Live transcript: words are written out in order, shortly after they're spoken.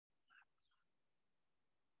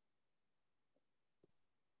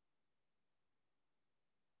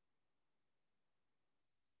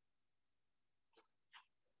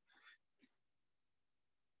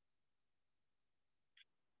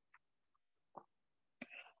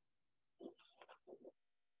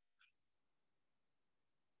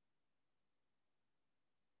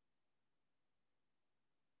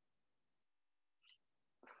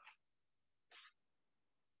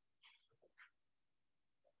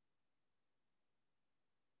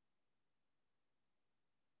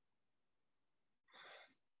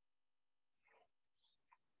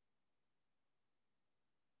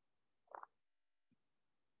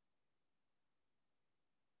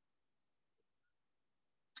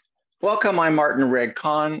Welcome, I'm Martin Regg,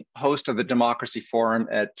 Cohn, host of the Democracy Forum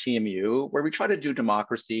at TMU, where we try to do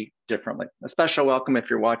democracy differently. A special welcome if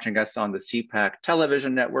you're watching us on the CPAC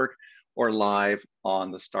television network or live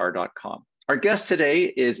on thestar.com. Our guest today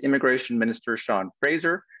is Immigration Minister Sean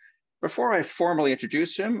Fraser. Before I formally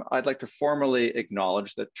introduce him, I'd like to formally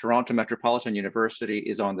acknowledge that Toronto Metropolitan University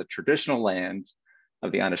is on the traditional lands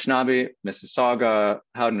of the Anishinaabe, Mississauga,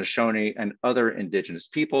 Haudenosaunee, and other Indigenous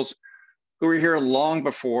peoples who were here long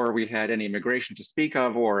before we had any immigration to speak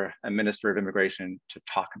of or a Minister of Immigration to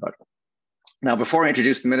talk about it. Now, before I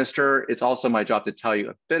introduce the minister, it's also my job to tell you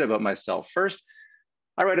a bit about myself. First,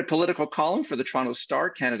 I write a political column for the Toronto Star,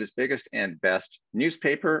 Canada's biggest and best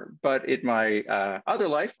newspaper, but in my other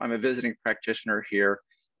life, I'm a visiting practitioner here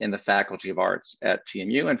in the Faculty of Arts at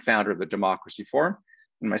TMU and founder of the Democracy Forum.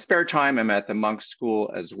 In my spare time, I'm at the Monk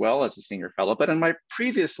School as well as a senior fellow, but in my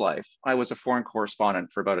previous life, I was a foreign correspondent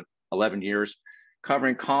for about 11 years,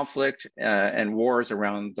 covering conflict and wars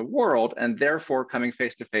around the world, and therefore coming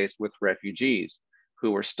face to face with refugees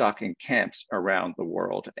who were stuck in camps around the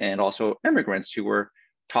world, and also immigrants who were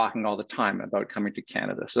talking all the time about coming to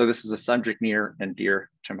Canada. So this is a subject near and dear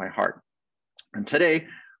to my heart. And today,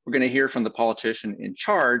 we're going to hear from the politician in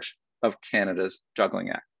charge of Canada's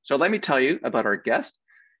Juggling Act. So let me tell you about our guest.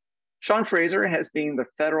 Sean Fraser has been the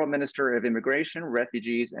Federal Minister of Immigration,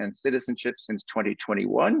 Refugees, and Citizenship since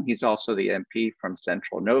 2021. He's also the MP from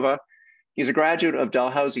Central Nova. He's a graduate of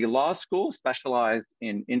Dalhousie Law School, specialized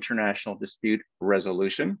in international dispute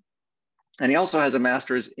resolution. And he also has a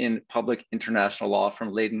master's in public international law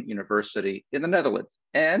from Leiden University in the Netherlands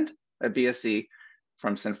and a BSc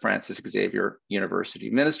from St. Francis Xavier University.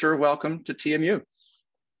 Minister, welcome to TMU.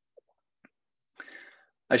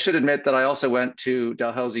 I should admit that I also went to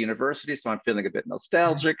Dalhousie University, so I'm feeling a bit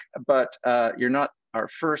nostalgic, but you're not our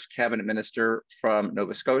first cabinet minister from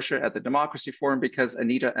Nova Scotia at the Democracy Forum because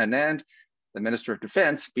Anita Anand, the Minister of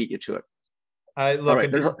Defense, beat you to it.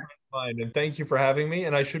 Fine, and thank you for having me.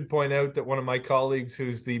 And I should point out that one of my colleagues,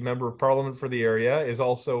 who's the member of parliament for the area, is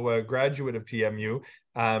also a graduate of TMU,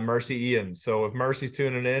 Marcy Ian. So if Marcy's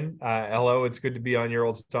tuning in, hello, it's good to be on your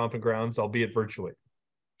old stomping grounds, albeit virtually.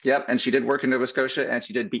 Yep, and she did work in Nova Scotia, and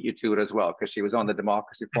she did beat you to it as well, because she was on the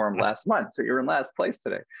Democracy Forum last month, so you're in last place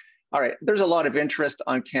today. All right, there's a lot of interest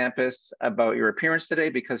on campus about your appearance today,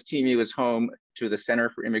 because TMU is home to the Center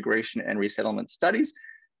for Immigration and Resettlement Studies,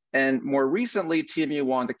 and more recently, TMU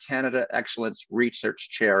won the Canada Excellence Research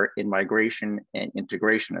Chair in Migration and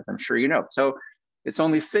Integration, as I'm sure you know. So it's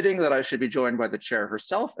only fitting that I should be joined by the chair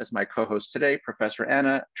herself as my co-host today, Professor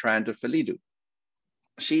Anna Triandafyllidou.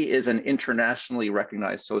 She is an internationally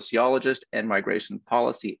recognized sociologist and migration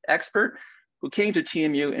policy expert who came to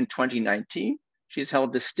TMU in 2019. She's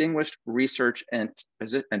held distinguished research and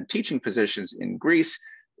teaching positions in Greece,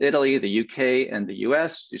 Italy, the UK, and the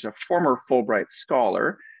US. She's a former Fulbright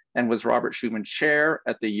scholar and was Robert Schuman Chair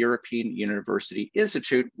at the European University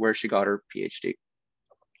Institute, where she got her PhD.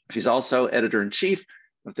 She's also editor-in-chief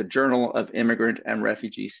of the Journal of Immigrant and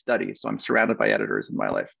Refugee Studies. So I'm surrounded by editors in my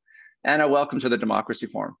life. Anna, welcome to the Democracy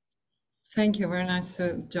Forum. Thank you. Very nice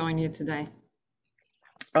to join you today.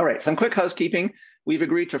 All right, some quick housekeeping. We've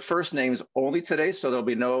agreed to first names only today, so there'll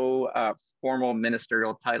be no formal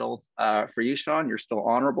ministerial titles for you, Sean. You're still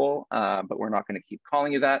honorable, but we're not going to keep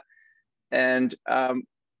calling you that. And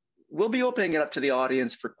we'll be opening it up to the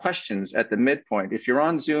audience for questions at the midpoint. If you're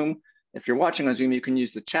on Zoom, if you're watching on Zoom, you can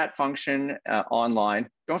use the chat function online.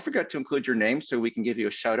 Don't forget to include your name so we can give you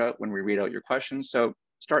a shout out when we read out your questions. So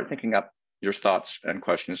start thinking up your thoughts and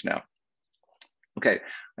questions now. Okay,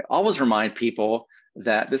 I always remind people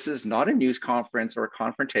that this is not a news conference or a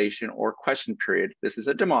confrontation or question period. This is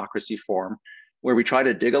a democracy forum where we try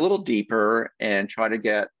to dig a little deeper and try to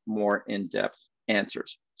get more in-depth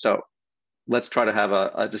answers. So let's try to have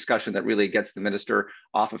a discussion that really gets the minister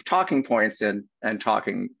off of talking points and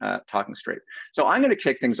talking straight. So I'm going to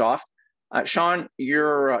kick things off. Sean,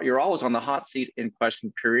 you're always on the hot seat in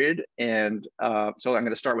question period, and so I'm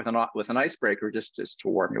going to start with an icebreaker just to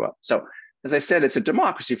warm you up. So, as I said, it's a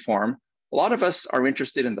democracy forum. A lot of us are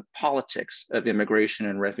interested in the politics of immigration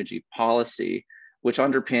and refugee policy, which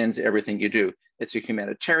underpins everything you do. It's a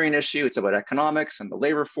humanitarian issue. It's about economics and the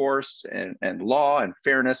labor force and law and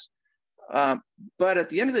fairness. But at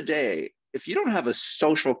the end of the day, if you don't have a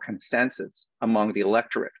social consensus among the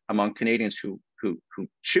electorate, among Canadians who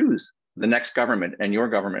choose the next government and your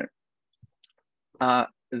government,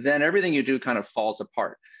 then everything you do kind of falls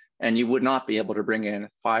apart. And you would not be able to bring in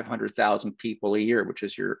 500,000 people a year, which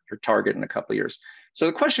is your target in a couple of years. So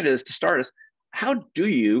the question is, to start us, how do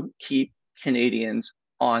you keep Canadians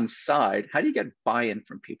on side? How do you get buy-in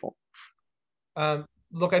from people?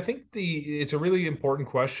 Look, I think it's a really important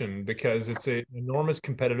question because it's an enormous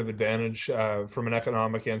competitive advantage from an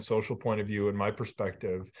economic and social point of view, in my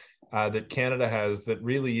perspective, that Canada has that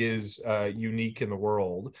really is unique in the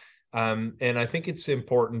world. And I think it's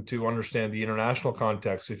important to understand the international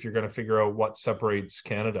context if you're going to figure out what separates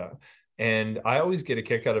Canada. And I always get a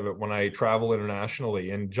kick out of it when I travel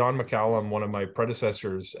internationally. And John McCallum, one of my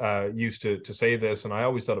predecessors, used to say this, and I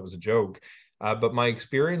always thought it was a joke. But my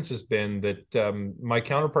experience has been that my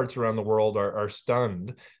counterparts around the world are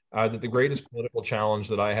stunned that the greatest political challenge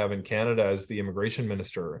that I have in Canada as the immigration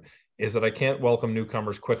minister is that I can't welcome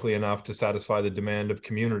newcomers quickly enough to satisfy the demand of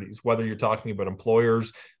communities, whether you're talking about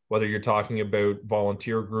employers, whether you're talking about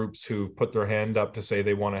volunteer groups who've put their hand up to say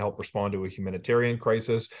they want to help respond to a humanitarian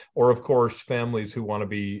crisis, or of course, families who want to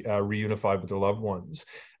be reunified with their loved ones.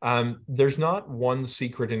 There's not one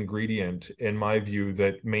secret ingredient, in my view,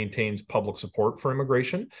 that maintains public support for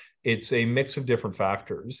immigration. It's a mix of different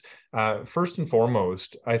factors. First and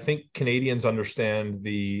foremost, I think Canadians understand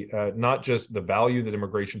not just the value that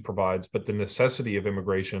immigration provides, but the necessity of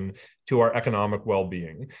immigration to our economic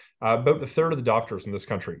well-being. About a third of the doctors in this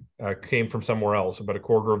country came from somewhere else. About a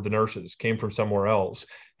quarter of the nurses came from somewhere else.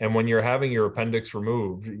 And when you're having your appendix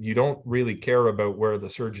removed, you don't really care about where the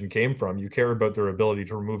surgeon came from. You care about their ability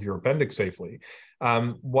to remove your appendix safely.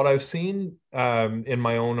 What I've seen in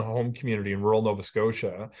my own home community in rural Nova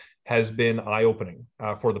Scotia has been eye-opening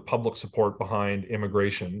for the public support behind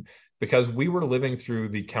immigration, because we were living through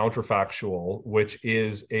the counterfactual, which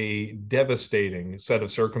is a devastating set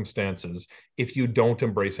of circumstances if you don't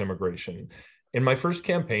embrace immigration. In my first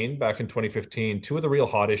campaign back in 2015, two of the real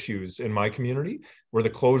hot issues in my community were the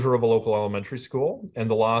closure of a local elementary school and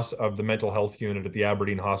the loss of the mental health unit at the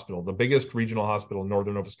Aberdeen Hospital, the biggest regional hospital in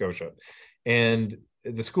northern Nova Scotia. And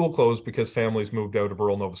the school closed because families moved out of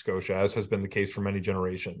rural Nova Scotia, as has been the case for many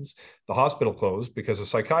generations. The hospital closed because a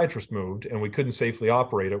psychiatrist moved and we couldn't safely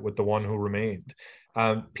operate it with the one who remained.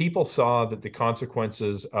 People saw that the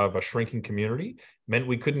consequences of a shrinking community meant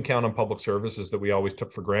we couldn't count on public services that we always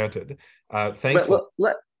took for granted. Thankfully,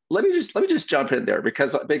 let me just jump in there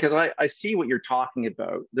because I see what you're talking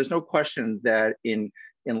about. There's no question that in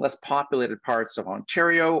less populated parts of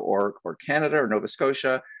Ontario or Canada or Nova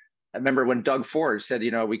Scotia, I remember when Doug Ford said,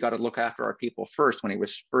 we got to look after our people first, when he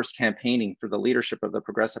was first campaigning for the leadership of the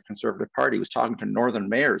Progressive Conservative Party. He was talking to northern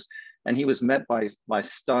mayors, and he was met by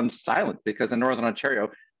stunned silence, because in Northern Ontario,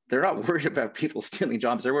 they're not worried about people stealing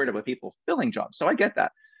jobs. They're worried about people filling jobs. So I get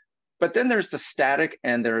that. But then there's the static,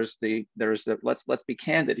 and there's the let's be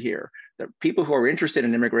candid here. The people who are interested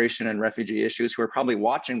in immigration and refugee issues, who are probably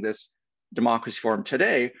watching this Democracy Forum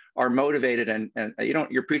today, are motivated, and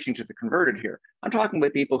you're preaching to the converted here. I'm talking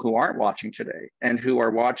about people who aren't watching today and who are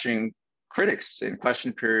watching critics in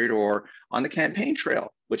question period or on the campaign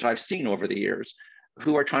trail, which I've seen over the years,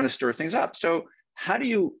 who are trying to stir things up. So how do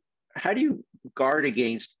you guard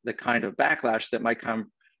against the kind of backlash that might come?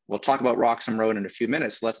 We'll talk about Roxham Road in a few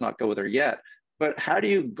minutes. Let's not go there yet. But how do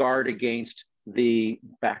you guard against the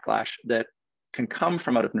backlash that can come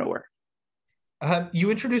from out of nowhere? You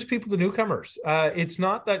introduce people to newcomers. It's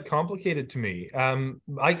not that complicated to me.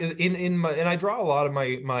 I draw a lot of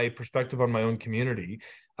my perspective on my own community.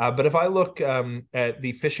 But if I look at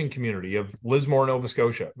the fishing community of Lismore, Nova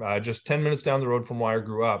Scotia, just 10 minutes down the road from where I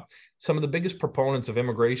grew up, some of the biggest proponents of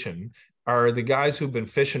immigration are the guys who've been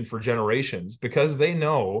fishing for generations, because they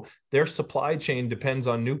know their supply chain depends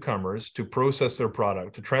on newcomers to process their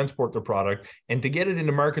product, to transport their product, and to get it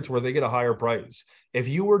into markets where they get a higher price. If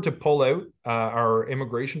you were to pull out our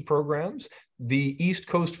immigration programs, the East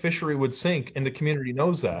Coast fishery would sink, and the community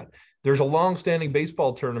knows that. There's a long-standing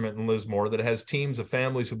baseball tournament in Lismore that has teams of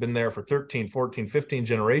families who've been there for 13, 14, 15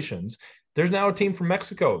 generations. There's now a team from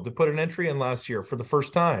Mexico that put an entry in last year for the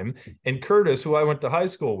first time. And Curtis, who I went to high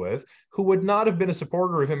school with, who would not have been a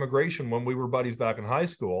supporter of immigration when we were buddies back in high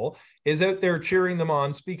school, is out there cheering them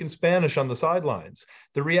on, speaking Spanish on the sidelines.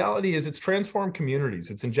 The reality is it's transformed communities.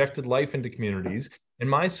 It's injected life into communities. And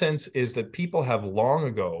my sense is that people have long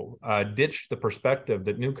ago ditched the perspective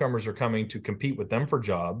that newcomers are coming to compete with them for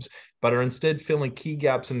jobs, but are instead filling key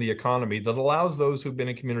gaps in the economy that allows those who've been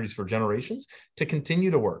in communities for generations to continue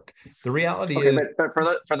to work. The reality is... But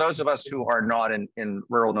for those of us who are not in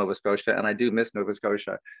rural Nova Scotia, and I do miss Nova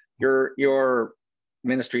Scotia, your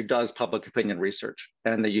ministry does public opinion research,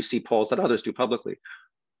 and that you see polls that others do publicly.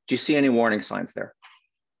 Do you see any warning signs there?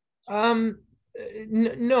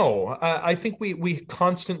 No, I think we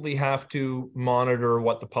constantly have to monitor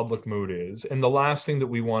what the public mood is. And the last thing that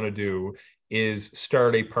we want to do is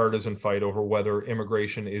start a partisan fight over whether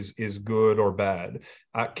immigration is good or bad.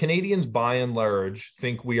 Canadians, by and large,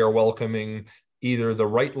 think we are welcoming either the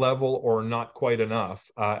right level or not quite enough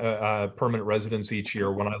permanent residents each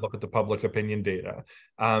year when I look at the public opinion data.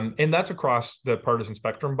 And that's across the partisan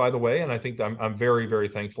spectrum, by the way, and I think I'm very, very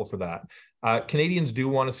thankful for that. Canadians do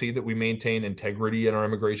want to see that we maintain integrity in our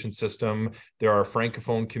immigration system. There are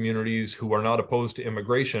Francophone communities who are not opposed to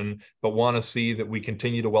immigration, but want to see that we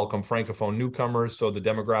continue to welcome Francophone newcomers so the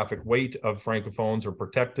demographic weight of Francophones are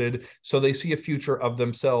protected, so they see a future of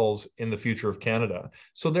themselves in the future of Canada.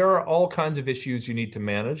 So there are all kinds of issues you need to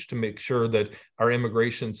manage to make sure that our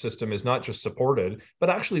immigration system is not just supported, but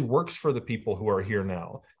actually works for the people who are here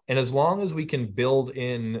now. And as long as we can build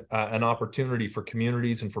in an opportunity for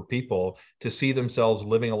communities and for people to see themselves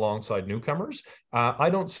living alongside newcomers, I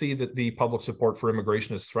don't see that the public support for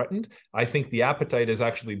immigration is threatened. I think the appetite is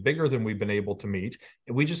actually bigger than we've been able to meet.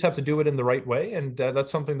 We just have to do it in the right way. And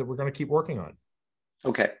that's something that we're going to keep working on.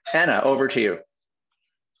 Okay. Anna, over to you.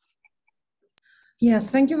 Yes,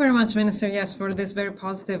 thank you very much, Minister. Yes, for this very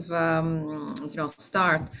positive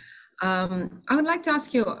start. I would like to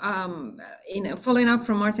ask you, following up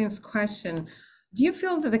from Martin's question, do you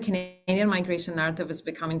feel that the Canadian migration narrative is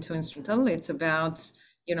becoming too instrumental? It's about,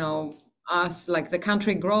 us, like the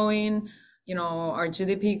country growing, our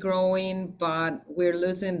GDP growing, but we're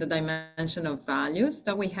losing the dimension of values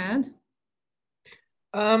that we had?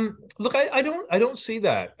 Look, I don't see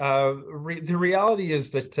that. The reality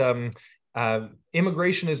is that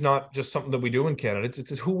immigration is not just something that we do in Canada.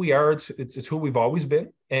 It's who we are. It's who we've always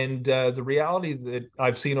been. And the reality that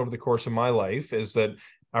I've seen over the course of my life is that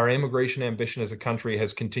our immigration ambition as a country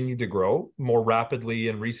has continued to grow more rapidly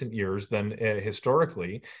in recent years than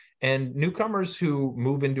historically. And newcomers who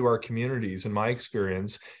move into our communities, in my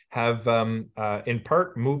experience, have in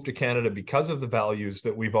part moved to Canada because of the values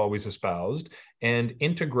that we've always espoused and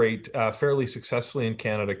integrate fairly successfully in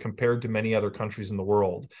Canada compared to many other countries in the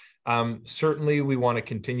world. Certainly, we want to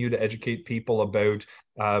continue to educate people about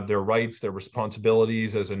their rights, their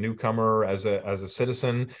responsibilities as a newcomer, as a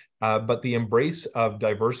citizen. But the embrace of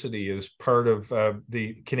diversity is part of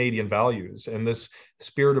the Canadian values. And this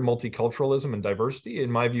spirit of multiculturalism and diversity,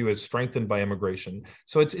 in my view, is strengthened by immigration.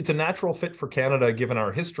 So it's a natural fit for Canada, given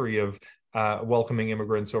our history of welcoming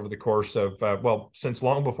immigrants over the course of, since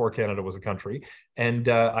long before Canada was a country. And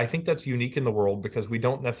I think that's unique in the world because we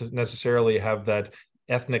don't necessarily have that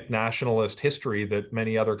ethnic nationalist history that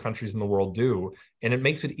many other countries in the world do. And it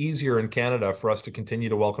makes it easier in Canada for us to continue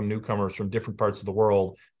to welcome newcomers from different parts of the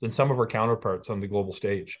world than some of our counterparts on the global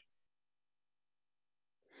stage.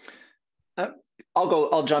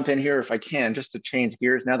 I'll jump in here if I can, just to change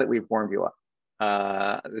gears now that we've warmed you up.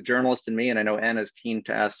 The journalist in me, and I know Anna's keen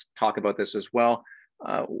to talk about this as well,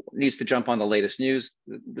 needs to jump on the latest news.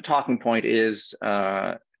 The talking point is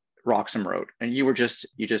Roxham Road. And you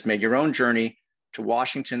just made your own journey to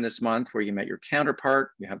Washington this month, where you met your counterpart.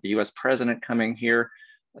 You have the US president coming here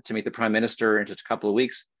to meet the prime minister in just a couple of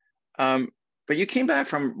weeks. But you came back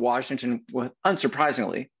from Washington,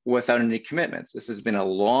 unsurprisingly, without any commitments. This has been a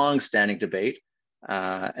long-standing debate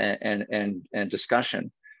and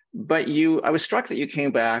discussion. But I was struck that you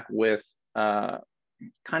came back with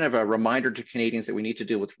kind of a reminder to Canadians that we need to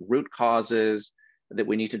deal with root causes, that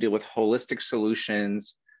we need to deal with holistic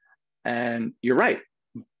solutions. And you're right,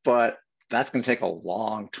 but that's going to take a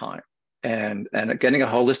long time. And getting a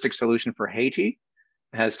holistic solution for Haiti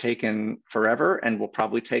has taken forever and will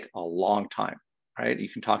probably take a long time, right? You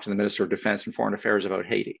can talk to the Minister of Defense and Foreign Affairs about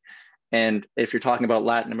Haiti. And if you're talking about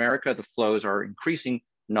Latin America, the flows are increasing,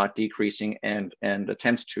 not decreasing, and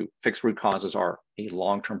attempts to fix root causes are a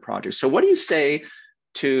long-term project. So what do you say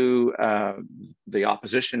to the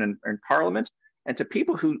opposition in Parliament and to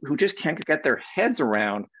people who just can't get their heads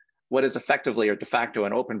around what is effectively or de facto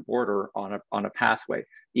an open border on a pathway,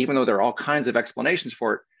 even though there are all kinds of explanations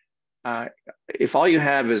for it? If all you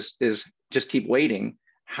have is just keep waiting,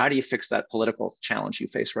 how do you fix that political challenge you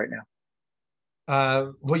face right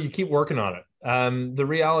now? Well, you keep working on it. The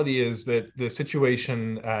reality is that the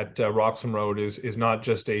situation at Roxham Road is not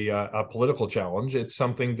just a political challenge. It's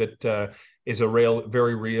something that is a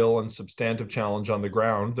very real and substantive challenge on the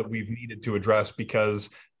ground that we've needed to address because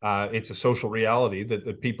it's a social reality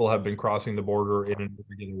that people have been crossing the border in an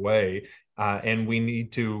irregular way. And we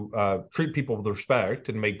need to treat people with respect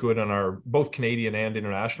and make good on our both Canadian and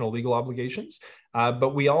international legal obligations.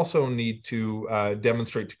 But we also need to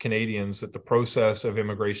demonstrate to Canadians that the process of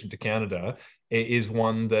immigration to Canada is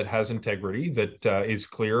one that has integrity, that is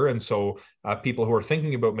clear. And so people who are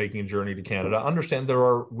thinking about making a journey to Canada understand there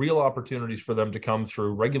are real opportunities for them to come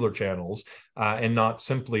through regular channels and not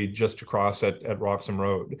simply just to cross at Roxham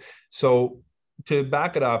Road. So to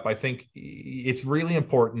back it up, I think it's really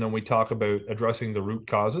important when we talk about addressing the root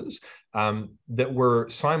causes that we're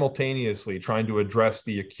simultaneously trying to address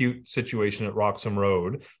the acute situation at Roxham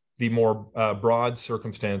Road, the more broad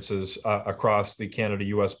circumstances across the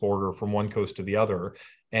Canada-US border from one coast to the other.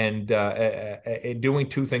 And doing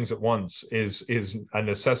two things at once is a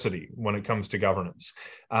necessity when it comes to governance.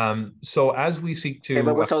 So as we seek to,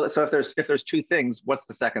 okay, so if there's two things, what's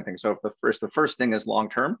the second thing? So if the first thing is long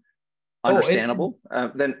term, understandable.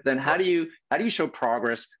 Then how do you show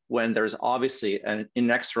progress when there's obviously an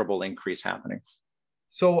inexorable increase happening?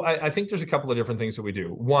 So I think there's a couple of different things that we do.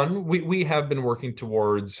 One, we have been working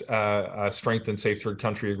towards a strengthened safe third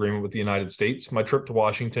country agreement with the United States. My trip to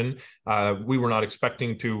Washington, we were not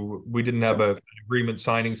expecting to, we didn't have an agreement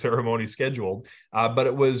signing ceremony scheduled, but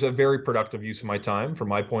it was a very productive use of my time from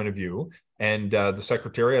my point of view. And the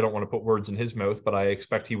secretary, I don't want to put words in his mouth, but I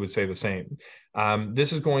expect he would say the same.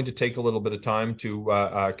 This is going to take a little bit of time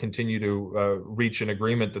to continue to reach an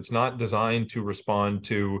agreement that's not designed to respond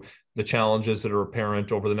to the challenges that are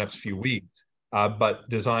apparent over the next few weeks, but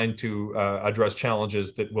designed to address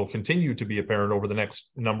challenges that will continue to be apparent over the next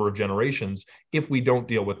number of generations if we don't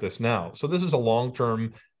deal with this now. So this is a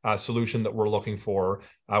long-term solution that we're looking for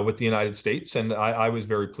with the United States. And I was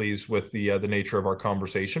very pleased with the nature of our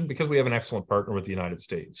conversation because we have an excellent partner with the United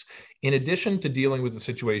States. In addition to dealing with the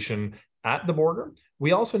situation at the border,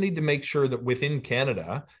 we also need to make sure that within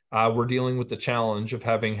Canada, we're dealing with the challenge of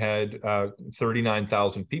having had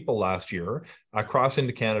 39,000 people last year cross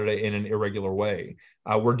into Canada in an irregular way.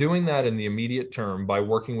 We're doing that in the immediate term by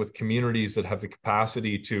working with communities that have the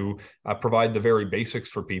capacity to provide the very basics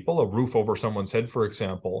for people, a roof over someone's head, for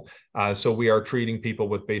example. So we are treating people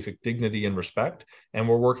with basic dignity and respect, and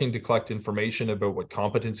we're working to collect information about what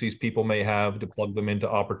competencies people may have to plug them into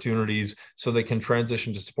opportunities so they can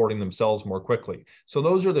transition to supporting themselves more quickly. So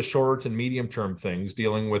those are the short and medium term things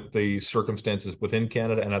dealing with the circumstances within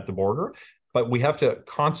Canada and at the border. But we have to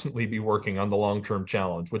constantly be working on the long-term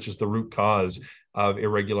challenge, which is the root cause of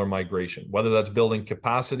irregular migration, whether that's building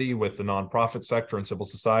capacity with the nonprofit sector and civil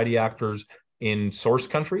society actors in source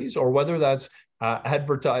countries, or whether that's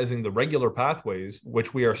advertising the regular pathways,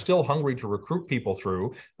 which we are still hungry to recruit people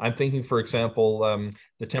through. I'm thinking, for example,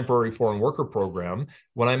 the temporary foreign worker program.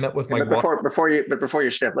 When I met with my before you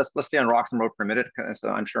shift, let's stay on Roxham Road for a minute. So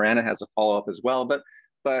I'm sure Anna has a follow-up as well,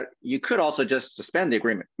 but you could also just suspend the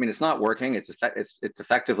agreement. I mean, it's not working. It's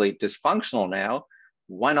effectively dysfunctional now.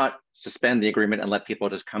 Why not suspend the agreement and let people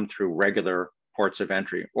just come through regular ports of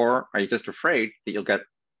entry? Or are you just afraid that you'll get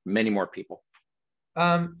many more people?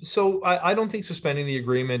 So I don't think suspending the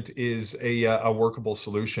agreement is a workable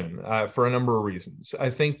solution for a number of reasons.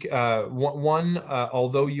 I think one,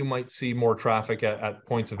 although you might see more traffic at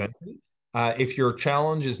points of entry, if your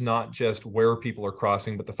challenge is not just where people are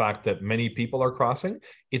crossing, but the fact that many people are crossing,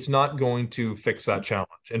 it's not going to fix that challenge.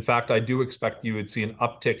 In fact, I do expect you would see an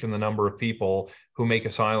uptick in the number of people who make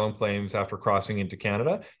asylum claims after crossing into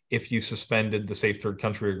Canada if you suspended the Safe Third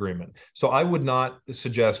Country Agreement. So I would not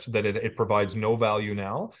suggest that it provides no value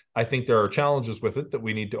now. I think there are challenges with it that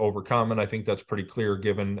we need to overcome, and I think that's pretty clear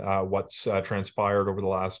given what's transpired over the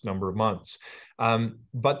last number of months.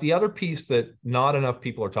 But the other piece that not enough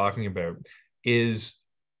people are talking about is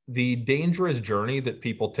the dangerous journey that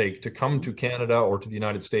people take to come to Canada or to the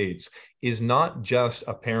United States is not just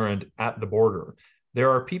apparent at the border. There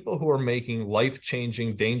are people who are making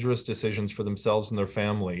life-changing, dangerous decisions for themselves and their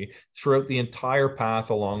family throughout the entire path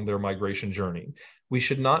along their migration journey. We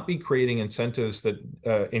should not be creating incentives that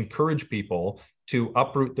encourage people to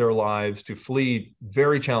uproot their lives, to flee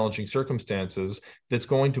very challenging circumstances that's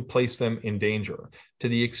going to place them in danger. To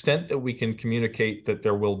the extent that we can communicate that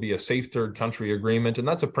there will be a safe third country agreement, and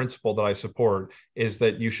that's a principle that I support, is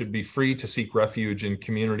that you should be free to seek refuge in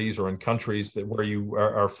communities or in countries that where you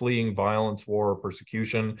are fleeing violence, war, or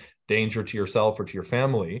persecution, danger to yourself or to your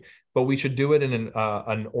family, but we should do it in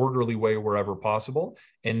an orderly way wherever possible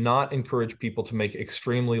and not encourage people to make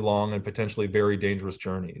extremely long and potentially very dangerous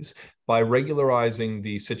journeys. By regularizing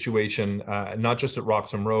the situation, not just at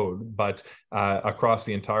Roxham Road, but across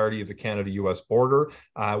the entirety of the Canada-US border,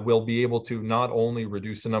 we'll be able to not only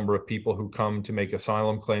reduce the number of people who come to make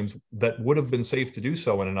asylum claims that would have been safe to do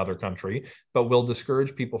so in another country, but will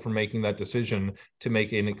discourage people from making that decision to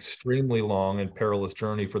make an extremely long and perilous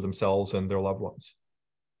journey for themselves and their loved ones.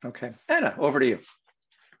 Okay. Anna, over to you.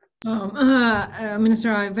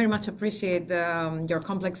 Minister, I very much appreciate your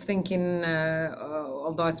complex thinking,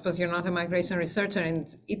 although I suppose you're not a migration researcher,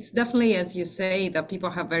 and it's definitely, as you say, that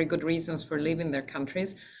people have very good reasons for leaving their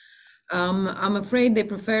countries. I'm afraid they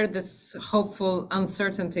prefer this hopeful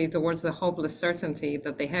uncertainty towards the hopeless certainty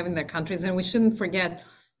that they have in their countries, and we shouldn't forget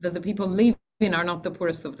that the people leaving are not the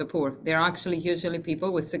poorest of the poor. They're actually usually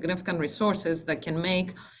people with significant resources that can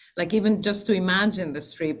make, like even just to imagine the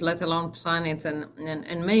strip, let alone plan it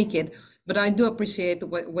and make it. But I do appreciate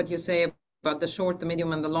what you say about the short, the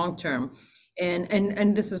medium, and the long term.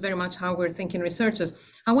 And this is very much how we're thinking researchers.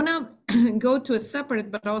 I want to go to a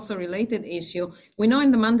separate but also related issue. We know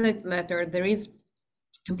in the mandate letter there is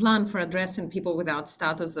a plan for addressing people without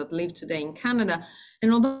status that live today in Canada.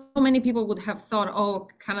 And although many people would have thought, oh,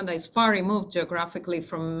 Canada is far removed geographically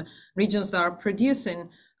from regions that are producing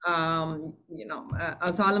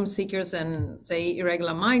asylum seekers and, say,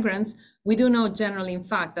 irregular migrants, we do know generally, in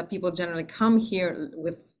fact, that people generally come here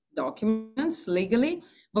with documents legally,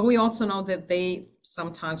 but we also know that they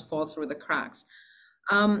sometimes fall through the cracks.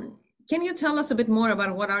 Can you tell us a bit more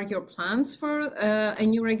about what are your plans for a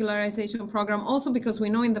new regularization program? Also, because we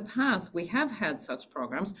know in the past we have had such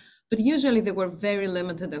programs, but usually they were very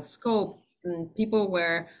limited in scope. And people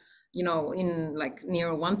were, in like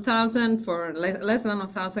near 1,000 for less than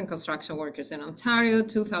 1,000 construction workers in Ontario,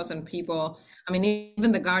 2,000 people. I mean,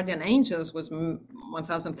 even the Guardian Angels was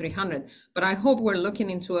 1,300. But I hope we're looking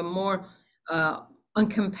into a more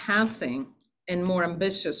encompassing and more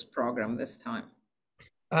ambitious program this time.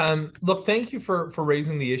 Look, thank you for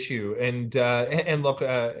raising the issue, and look,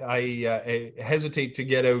 I hesitate to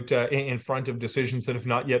get out in front of decisions that have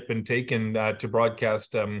not yet been taken to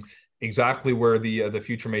broadcast exactly where the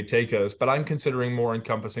future may take us. But I'm considering more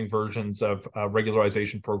encompassing versions of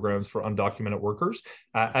regularization programs for undocumented workers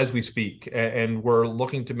as we speak, and we're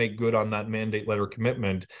looking to make good on that mandate letter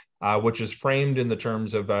commitment. Which is framed in the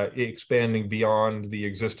terms of expanding beyond the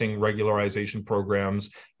existing regularization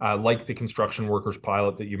programs, like the construction workers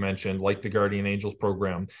pilot that you mentioned, like the Guardian Angels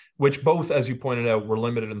program, which both, as you pointed out, were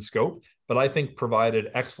limited in scope, but I think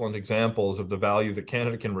provided excellent examples of the value that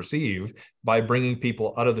Canada can receive by bringing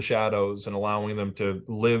people out of the shadows and allowing them to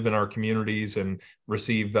live in our communities and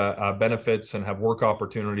receive benefits and have work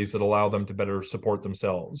opportunities that allow them to better support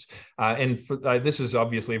themselves. This is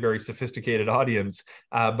obviously a very sophisticated audience,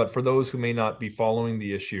 but for those who may not be following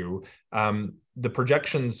the issue, the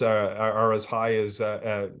projections are as high as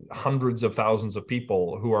hundreds of thousands of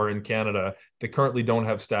people who are in Canada that currently don't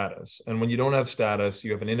have status. And when you don't have status,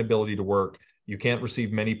 you have an inability to work. You can't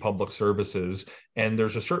receive many public services. And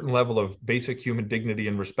there's a certain level of basic human dignity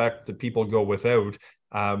and respect that people go without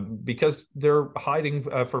because they're hiding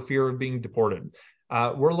for fear of being deported.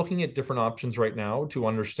 We're looking at different options right now to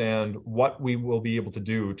understand what we will be able to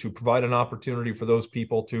do to provide an opportunity for those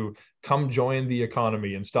people to come join the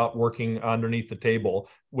economy and stop working underneath the table,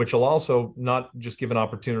 which will also not just give an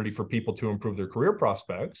opportunity for people to improve their career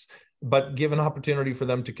prospects, but give an opportunity for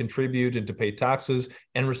them to contribute and to pay taxes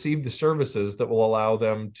and receive the services that will allow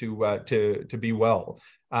them to be well.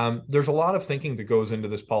 There's a lot of thinking that goes into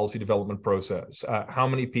this policy development process. How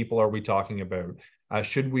many people are we talking about?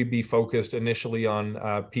 Should we be focused initially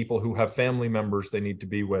on people who have family members they need to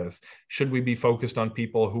be with? Should we be focused on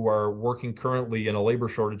people who are working currently in a labor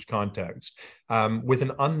shortage context? With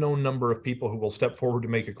an unknown number of people who will step forward to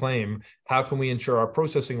make a claim, how can we ensure our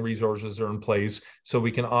processing resources are in place so we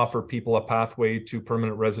can offer people a pathway to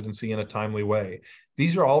permanent residency in a timely way?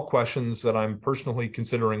 These are all questions that I'm personally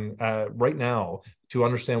considering right now to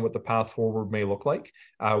understand what the path forward may look like.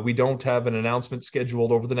 We don't have an announcement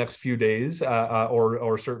scheduled over the next few days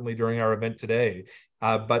or certainly during our event today,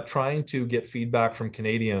 but trying to get feedback from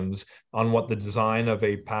Canadians on what the design of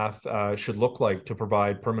a path should look like to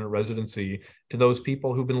provide permanent residency to those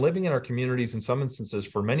people who've been living in our communities in some instances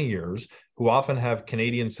for many years, who often have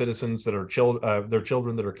Canadian citizens that are their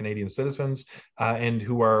children that are Canadian citizens and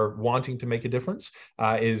who are wanting to make a difference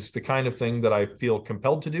is the kind of thing that I feel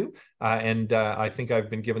compelled to do. And I think I've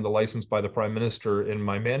been given the license by the Prime Minister in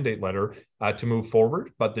my mandate letter to move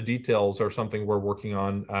forward, but the details are something we're working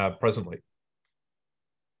on presently.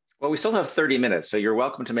 Well, we still have 30 minutes, so you're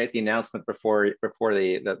welcome to make the announcement before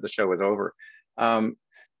the show is over.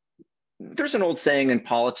 There's an old saying in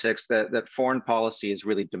politics that foreign policy is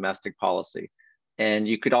really domestic policy. And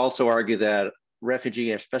you could also argue that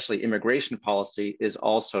refugee, especially immigration policy, is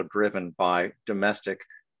also driven by domestic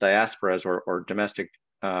diasporas or domestic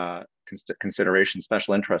consideration,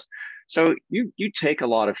 special interest. So you take a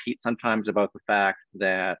lot of heat sometimes about the fact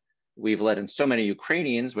that we've let in so many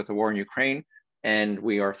Ukrainians with the war in Ukraine, and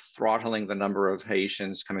we are throttling the number of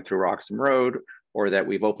Haitians coming through Roxham Road, or that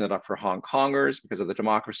we've opened it up for Hong Kongers because of the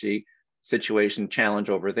democracy situation challenge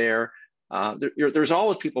over there. There's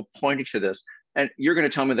always people pointing to this, and you're going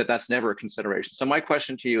to tell me that that's never a consideration. So my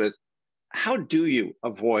question to you is, how do you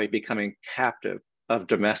avoid becoming captive of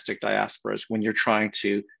domestic diasporas when you're trying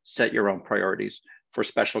to set your own priorities for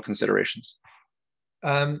special considerations?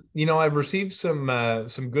 I've received some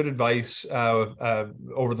good advice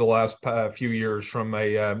over the last few years from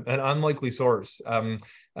an unlikely source.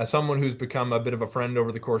 Someone who's become a bit of a friend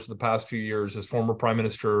over the course of the past few years is former Prime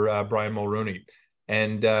Minister Brian Mulroney.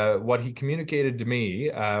 And what he communicated to me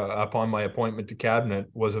upon my appointment to cabinet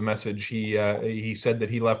was a message. He said that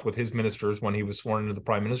he left with his ministers when he was sworn into the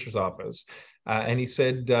Prime Minister's office. And he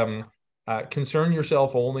said, concern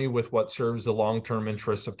yourself only with what serves the long-term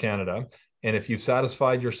interests of Canada. And if you've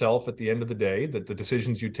satisfied yourself at the end of the day that the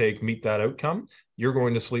decisions you take meet that outcome, you're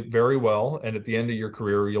going to sleep very well. And at the end of your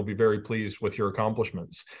career, you'll be very pleased with your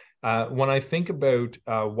accomplishments. When I think about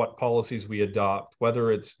what policies we adopt,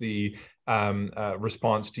 whether it's the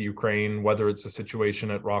response to Ukraine, whether it's the situation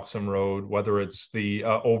at Roxham Road, whether it's the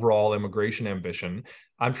overall immigration ambition,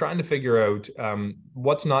 I'm trying to figure out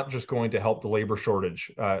what's not just going to help the labor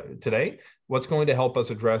shortage today, what's going to help us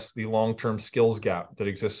address the long-term skills gap that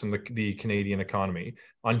exists in the Canadian economy.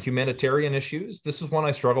 On humanitarian issues, this is one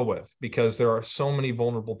I struggle with because there are so many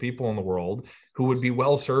vulnerable people in the world who would be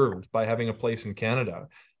well served by having a place in Canada.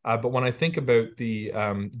 But when I think about the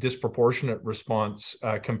disproportionate response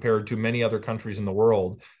compared to many other countries in the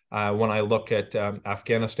world, when I look at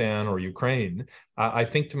Afghanistan or Ukraine, I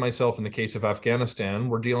think to myself, in the case of Afghanistan,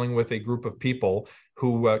 we're dealing with a group of people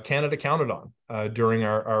who Canada counted on during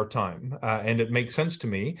our time. And it makes sense to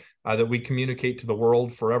me that we communicate to the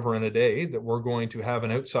world forever and a day that we're going to have an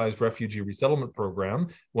outsized refugee resettlement program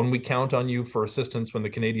when we count on you for assistance when the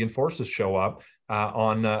Canadian forces show up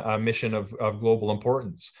on a mission of global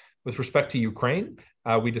importance. With respect to Ukraine,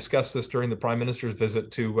 we discussed this during the Prime Minister's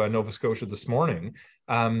visit to Nova Scotia this morning.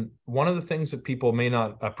 One of the things that people may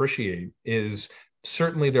not appreciate is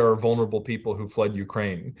certainly there are vulnerable people who fled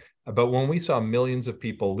Ukraine. But when we saw millions of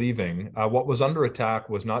people leaving, what was under attack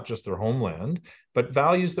was not just their homeland, but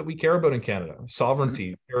values that we care about in Canada: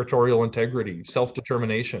 sovereignty, territorial integrity,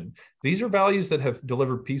 self-determination. These are values that have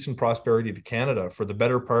delivered peace and prosperity to Canada for the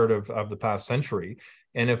better part of the past century.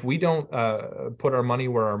 And if we don't put our money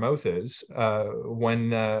where our mouth is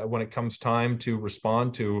when it comes time to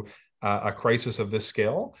respond to a crisis of this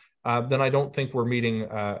scale, then I don't think we're meeting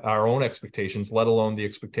our own expectations, let alone the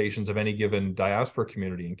expectations of any given diaspora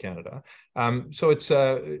community in Canada. So it's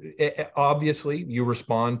obviously you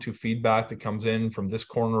respond to feedback that comes in from this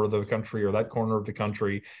corner of the country or that corner of the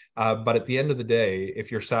country. But at the end of the day,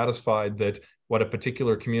 if you're satisfied that what a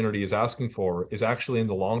particular community is asking for is actually in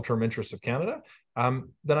the long-term interests of Canada,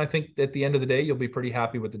 then I think at the end of the day, you'll be pretty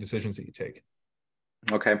happy with the decisions that you take.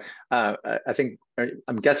 Okay, I think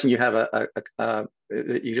I'm guessing you have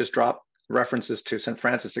you just dropped references to St.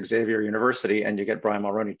 Francis Xavier University, and you get Brian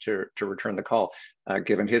Mulroney to return the call,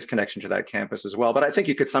 given his connection to that campus as well. But I think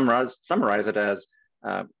you could summarize it as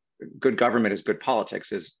good government is good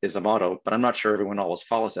politics is a motto, but I'm not sure everyone always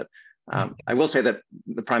follows it. I will say that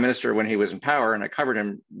the Prime Minister, when he was in power, and I covered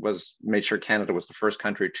him, made sure Canada was the first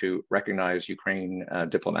country to recognize Ukraine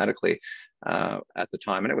diplomatically at the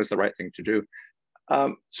time, and it was the right thing to do.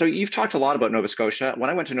 So you've talked a lot about Nova Scotia. When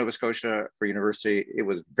I went to Nova Scotia for university, it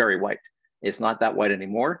was very white. It's not that white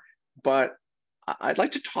anymore, but I'd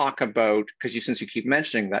like to talk about, because since you keep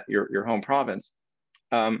mentioning that your home province,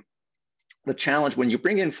 the challenge when you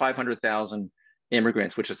bring in 500,000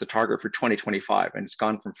 immigrants, which is the target for 2025, and it's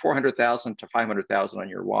gone from 400,000 to 500,000 on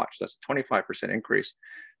your watch. That's a 25% increase.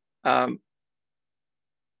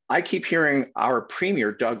 I keep hearing our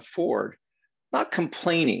Premier, Doug Ford, not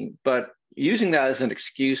complaining, but using that as an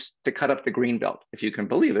excuse to cut up the Greenbelt, if you can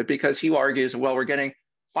believe it, because he argues, well, we're getting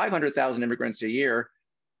 500,000 immigrants a year,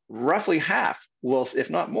 roughly half will, if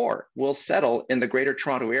not more, will settle in the Greater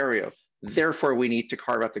Toronto area. Therefore, we need to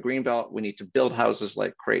carve up the Greenbelt. We need to build houses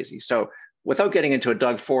like crazy. So without getting into a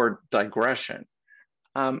Doug Ford digression,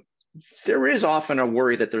 there is often a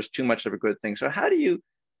worry that there's too much of a good thing. So how do you,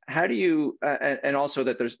 and also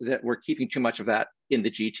that we're keeping too much of that in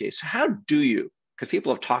the GTA. So how do you, because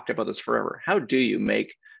people have talked about this forever, how do you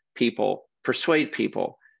make people, persuade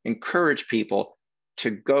people, encourage people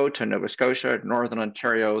to go to Nova Scotia, Northern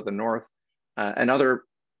Ontario, the North, and other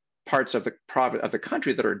parts of the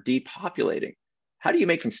country that are depopulating? How do you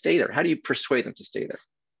make them stay there? How do you persuade them to stay there?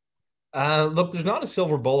 Look, there's not a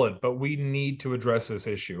silver bullet, but we need to address this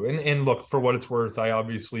issue. And look, for what it's worth, I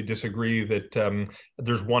obviously disagree that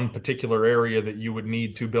there's one particular area that you would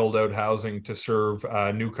need to build out housing to serve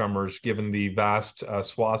newcomers, given the vast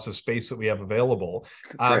swaths of space that we have available.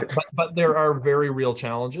 Right. But there are very real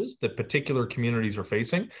challenges that particular communities are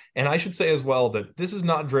facing. And I should say as well that this is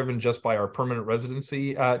not driven just by our permanent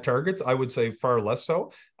residency targets. I would say far less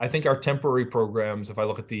so. I think our temporary programs, if I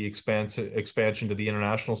look at the expansion to the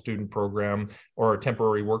international student program, program or a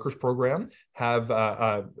temporary workers program have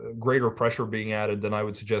greater pressure being added than I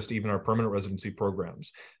would suggest even our permanent residency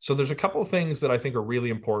programs. So there's a couple of things that I think are really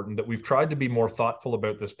important that we've tried to be more thoughtful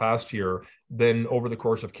about this past year than over the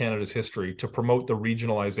course of Canada's history to promote the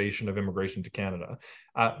regionalization of immigration to Canada.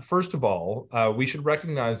 First of all, we should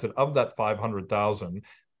recognize that of that 500,000,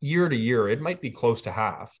 year to year, it might be close to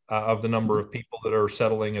half of the number of people that are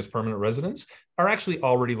settling as permanent residents are actually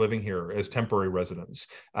already living here as temporary residents.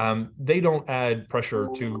 They don't add pressure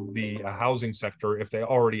to the housing sector if they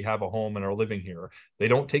already have a home and are living here. They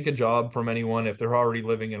don't take a job from anyone if they're already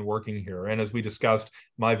living and working here. And as we discussed,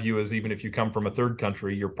 my view is even if you come from a third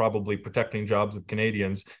country, you're probably protecting jobs of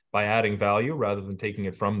Canadians by adding value rather than taking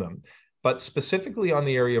it from them. But specifically on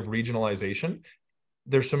the area of regionalization,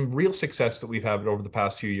 there's some real success that we've had over the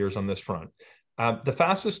past few years on this front. The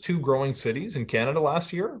fastest two growing cities in Canada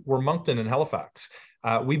last year were Moncton and Halifax.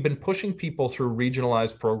 We've been pushing people through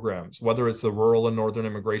regionalized programs, whether it's the Rural and Northern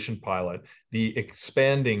Immigration Pilot, the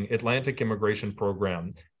expanding Atlantic Immigration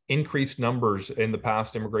Program, increased numbers in the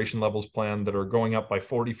past immigration levels plan that are going up by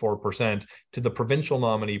 44% to the provincial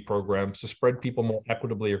nominee programs to spread people more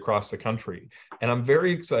equitably across the country. And I'm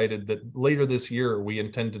very excited that later this year, we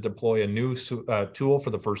intend to deploy a new tool for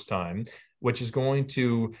the first time, which is going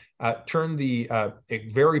to turn a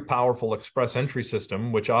very powerful express entry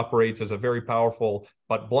system, which operates as a very powerful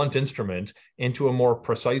but blunt instrument, into a more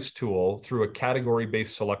precise tool through a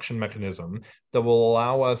category-based selection mechanism that will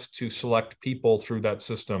allow us to select people through that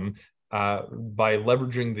system by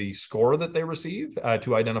leveraging the score that they receive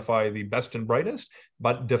to identify the best and brightest,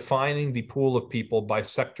 but defining the pool of people by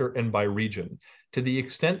sector and by region. To the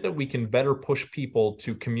extent that we can better push people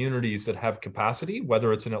to communities that have capacity,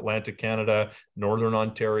 whether it's in Atlantic Canada, Northern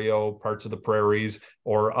Ontario, parts of the prairies,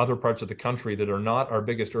 or other parts of the country that are not our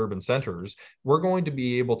biggest urban centers, we're going to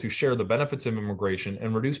be able to share the benefits of immigration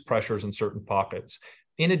and reduce pressures in certain pockets.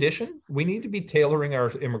 In addition, we need to be tailoring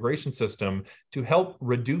our immigration system to help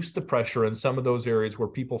reduce the pressure in some of those areas where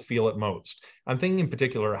people feel it most. I'm thinking in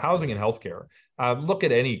particular housing and healthcare. Look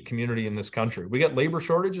at any community in this country. We got labor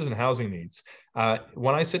shortages and housing needs.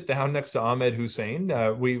 When I sit down next to Ahmed Hussein,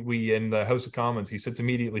 we in the House of Commons, he sits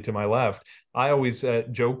immediately to my left. I always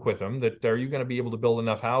joke with him that, are you going to be able to build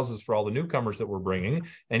enough houses for all the newcomers that we're bringing?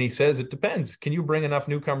 And he says, it depends. Can you bring enough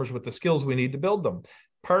newcomers with the skills we need to build them?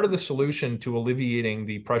 Part of the solution to alleviating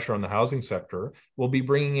the pressure on the housing sector will be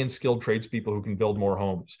bringing in skilled tradespeople who can build more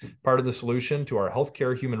homes. Part of the solution to our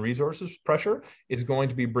healthcare human resources pressure is going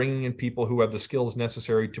to be bringing in people who have the skills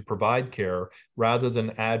necessary to provide care rather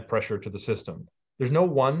than add pressure to the system. There's no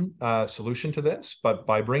one solution to this, but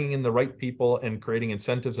by bringing in the right people and creating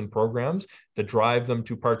incentives and programs that drive them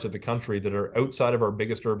to parts of the country that are outside of our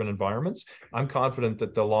biggest urban environments, I'm confident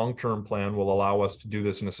that the long-term plan will allow us to do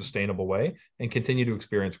this in a sustainable way and continue to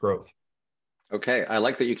experience growth. Okay, I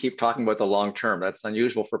like that you keep talking about the long term. That's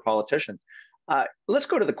unusual for politicians. Let's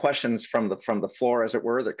go to the questions from the floor, as it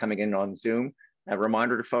were, that are coming in on Zoom. A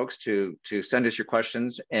reminder to folks to send us your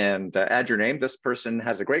questions and add your name. This person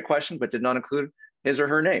has a great question, but did not include his or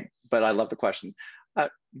her name, but I love the question.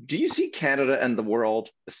 Do you see Canada and the world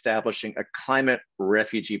establishing a climate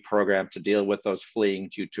refugee program to deal with those fleeing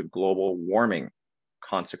due to global warming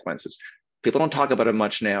consequences? People don't talk about it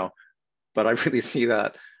much now, but I really see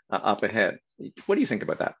that up ahead. What do you think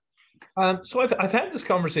about that? So I've had this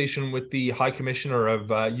conversation with the High Commissioner of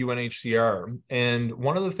UNHCR, and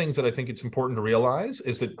one of the things that I think it's important to realize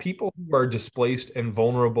is that people who are displaced and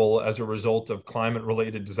vulnerable as a result of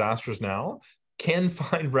climate-related disasters now can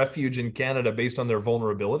find refuge in Canada based on their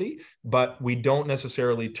vulnerability, but we don't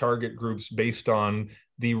necessarily target groups based on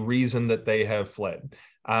the reason that they have fled.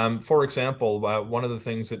 For example, one of the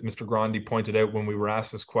things that Mr. Grandi pointed out when we were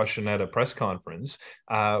asked this question at a press conference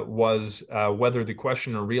was whether the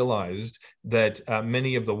questioner realized that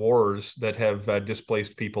many of the wars that have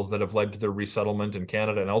displaced people that have led to their resettlement in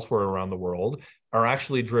Canada and elsewhere around the world are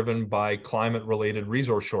actually driven by climate-related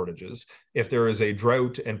resource shortages. If there is a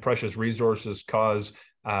drought and precious resources cause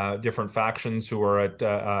different factions who are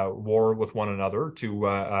at war with one another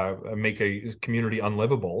to make a community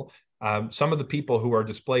unlivable, some of the people who are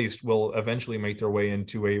displaced will eventually make their way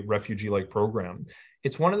into a refugee-like program.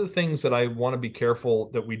 It's one of the things that I want to be careful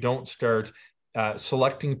that we don't start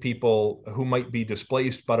selecting people who might be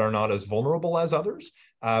displaced but are not as vulnerable as others,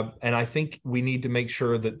 And I think we need to make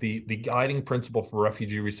sure that the guiding principle for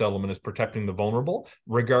refugee resettlement is protecting the vulnerable,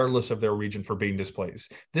 regardless of their region for being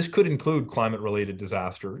displaced. This could include climate-related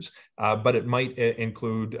disasters, but it might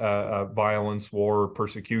include violence, war,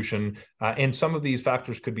 persecution, and some of these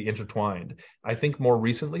factors could be intertwined. I think more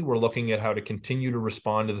recently, we're looking at how to continue to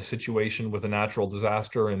respond to the situation with a natural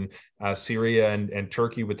disaster in Syria and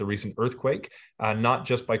Turkey with the recent earthquake, not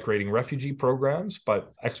just by creating refugee programs,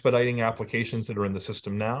 but expediting applications that are in the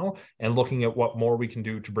system now and looking at what more we can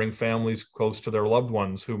do to bring families close to their loved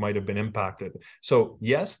ones who might have been impacted. So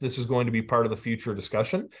yes, this is going to be part of the future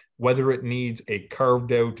discussion. Whether it needs a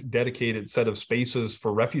carved out, dedicated set of spaces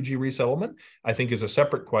for refugee resettlement, I think is a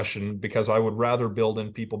separate question, because I would rather build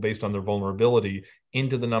in people based on their vulnerability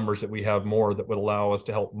into the numbers that we have more that would allow us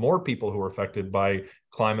to help more people who are affected by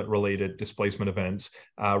climate-related displacement events,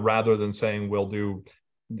 rather than saying we'll do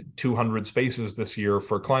 200 spaces this year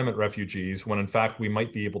for climate refugees, when in fact we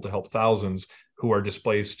might be able to help thousands who are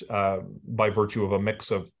displaced by virtue of a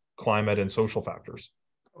mix of climate and social factors.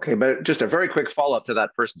 Okay, but just a very quick follow-up to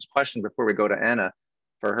that person's question before we go to Anna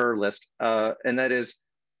for her list, and that is,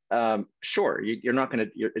 sure, you're not going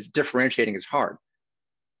to, differentiating is hard.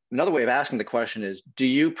 Another way of asking the question is, do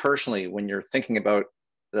you personally, when you're thinking about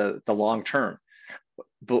the long term,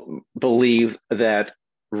 believe that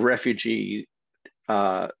refugee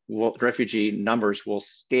numbers will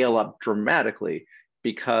scale up dramatically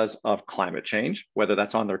because of climate change, whether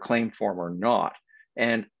that's on their claim form or not?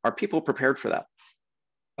 And are people prepared for that?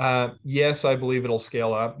 Yes, I believe it'll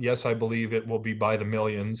scale up. Yes, I believe it will be by the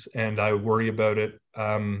millions, and I worry about it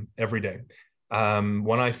every day.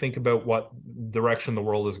 When I think about what direction the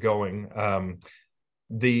world is going,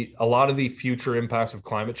 a lot of the future impacts of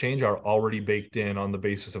climate change are already baked in on the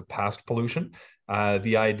basis of past pollution.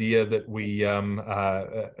 The idea that we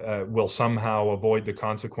will somehow avoid the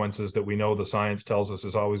consequences that we know the science tells us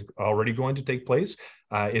is already going to take place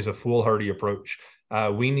is a foolhardy approach.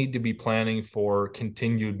 We need to be planning for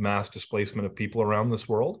continued mass displacement of people around this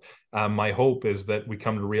world. My hope is that we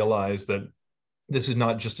come to realize that this is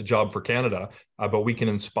not just a job for Canada, but we can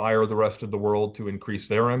inspire the rest of the world to increase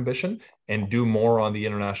their ambition and do more on the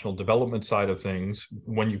international development side of things,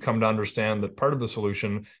 when you come to understand that part of the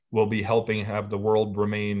solution will be helping have the world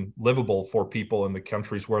remain livable for people in the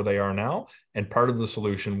countries where they are now, and part of the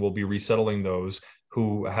solution will be resettling those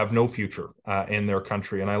who have no future in their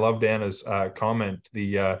country. And I loved Anna's comment,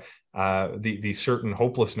 the certain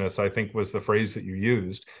hopelessness, I think was the phrase that you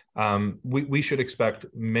used. We should expect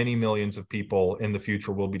many millions of people in the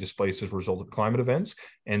future will be displaced as a result of climate events,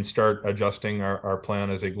 and start adjusting our plan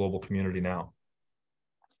as a global community now.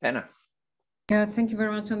 Anna. Yeah, thank you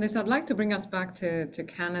very much on this. I'd like to bring us back to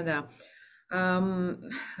Canada.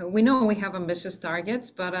 We know we have ambitious targets,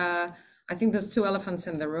 but I think there's two elephants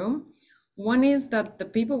in the room. One is that the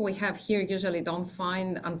people we have here usually don't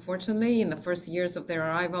find, unfortunately, in the first years of their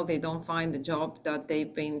arrival, they don't find the job that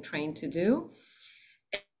they've been trained to do.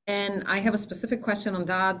 And I have a specific question on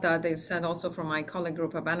that is sent also from my colleague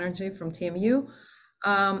group of Energy from TMU.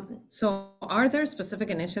 So are there specific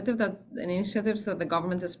initiatives that the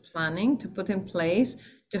government is planning to put in place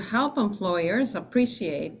to help employers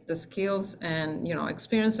appreciate the skills and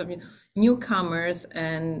experience of newcomers,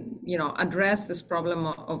 and address this problem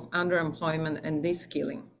of underemployment and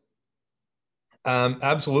de-skilling?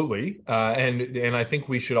 Absolutely. And I think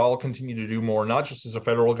we should all continue to do more, not just as a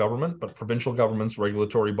federal government, but provincial governments,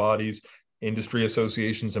 regulatory bodies, industry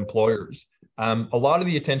associations, employers. A lot of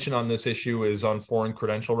the attention on this issue is on foreign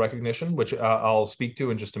credential recognition, which I'll speak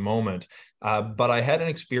to in just a moment. But I had an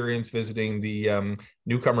experience visiting the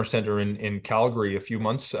Newcomer Center in Calgary a few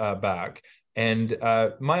months back. And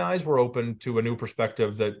my eyes were open to a new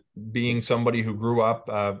perspective, that being somebody who grew up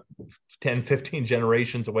 10, 15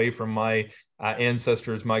 generations away from my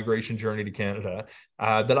ancestors' migration journey to Canada,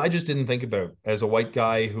 that I just didn't think about as a white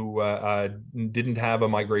guy who didn't have a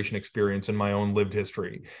migration experience in my own lived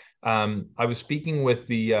history. I was speaking with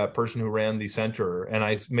the person who ran the center, and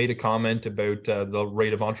I made a comment about the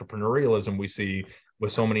rate of entrepreneurialism we see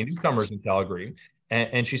with so many newcomers in Calgary.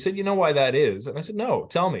 And she said, "You know why that is?" And I said, "No,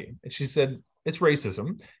 tell me." And she said, "It's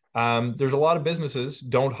racism. There's a lot of businesses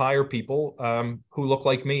don't hire people who look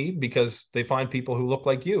like me because they find people who look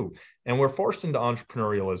like you. And we're forced into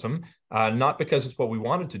entrepreneurialism, not because it's what we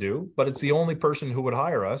wanted to do, but it's the only person who would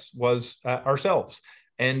hire us was ourselves."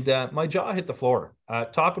 And my jaw hit the floor.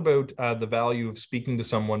 Talk about the value of speaking to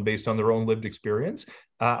someone based on their own lived experience.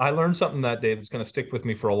 I learned something that day that's going to stick with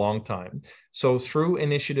me for a long time. So through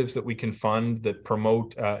initiatives that we can fund that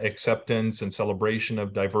promote acceptance and celebration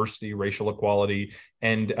of diversity, racial equality,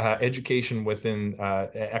 and education within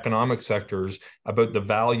economic sectors about the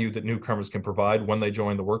value that newcomers can provide when they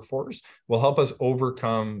join the workforce will help us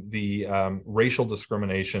overcome the racial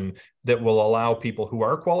discrimination that will allow people who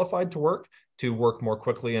are qualified to work more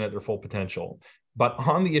quickly and at their full potential. But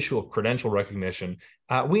on the issue of credential recognition,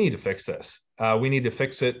 we need to fix this. We need to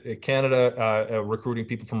fix it in Canada, recruiting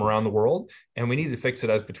people from around the world, and we need to fix it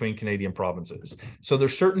as between Canadian provinces. So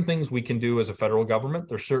there's certain things we can do as a federal government.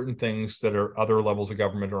 There's certain things that other levels of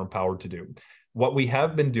government are empowered to do. What we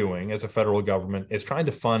have been doing as a federal government is trying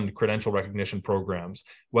to fund credential recognition programs,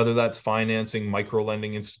 whether that's financing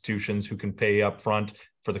micro-lending institutions who can pay upfront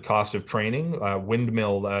for the cost of training.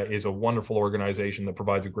 Windmill is a wonderful organization that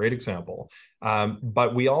provides a great example.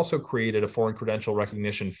 But we also created a foreign credential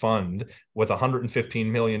recognition fund with $115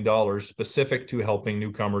 million specific to helping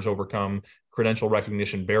newcomers overcome credential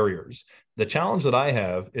recognition barriers. The challenge that I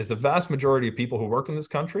have is the vast majority of people who work in this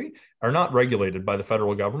country are not regulated by the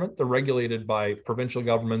federal government. They're regulated by provincial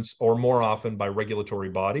governments, or more often by regulatory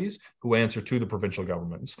bodies who answer to the provincial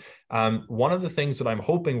governments. One of the things that I'm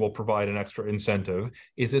hoping will provide an extra incentive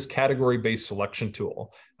is this category-based selection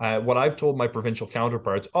tool. What I've told my provincial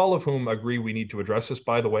counterparts, all of whom agree we need to address this,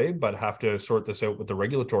 by the way, but have to sort this out with the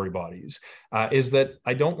regulatory bodies, is that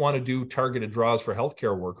I don't want to do targeted draws for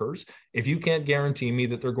healthcare workers if you can't guarantee me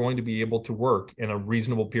that they're going to be able to work in a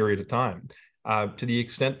reasonable period of time. To the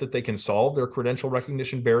extent that they can solve their credential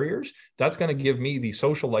recognition barriers, that's going to give me the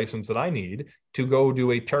social license that I need to go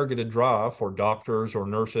do a targeted draw for doctors or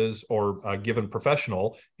nurses or a given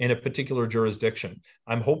professional in a particular jurisdiction.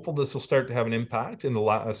 I'm hopeful this will start to have an impact in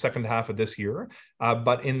the second half of this year,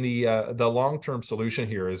 but in the long-term solution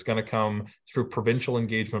here is going to come through provincial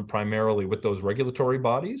engagement primarily with those regulatory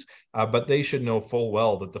bodies, but they should know full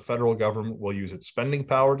well that the federal government will use its spending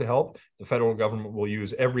power to help. The federal government will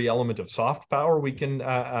use every element of soft power we can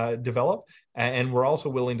develop. And we're also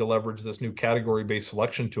willing to leverage this new category-based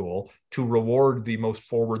selection tool to reward the most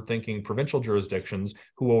forward-thinking provincial jurisdictions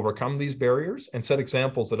who overcome these barriers and set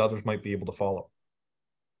examples that others might be able to follow.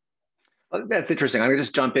 Well, that's interesting. I'm going to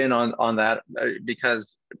just jump in on that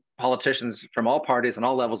because politicians from all parties and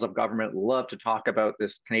all levels of government love to talk about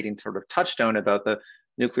this Canadian sort of touchstone about the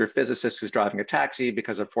nuclear physicist who's driving a taxi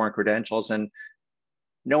because of foreign credentials. And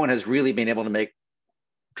no one has really been able to make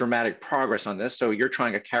dramatic progress on this. So you're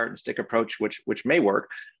trying a carrot and stick approach, which may work.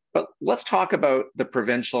 But let's talk about the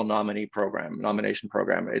provincial nomination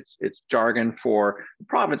program. It's jargon for the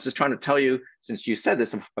province is trying to tell you, since you said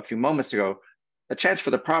this a few moments ago, a chance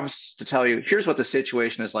for the province to tell you, here's what the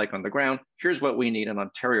situation is like on the ground. Here's what we need in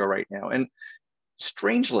Ontario right now. And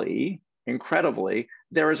strangely, incredibly,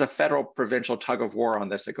 there is a federal provincial tug of war on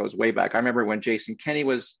this that goes way back. I remember when Jason Kenney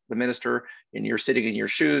was the minister and you're sitting in your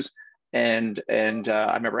shoes. And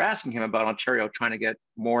I remember asking him about Ontario trying to get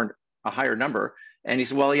a higher number. And he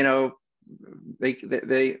said, well, you know,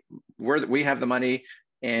 we have the money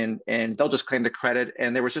and they'll just claim the credit.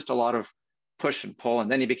 And there was just a lot of push and pull.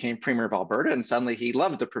 And then he became Premier of Alberta and suddenly he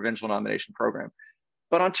loved the provincial nomination program.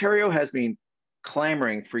 But Ontario has been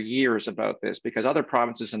clamoring for years about this because other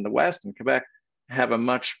provinces in the West and Quebec have a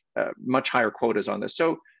much higher quotas on this.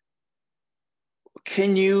 So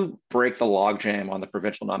can you break the logjam on the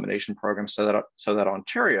provincial nomination program so that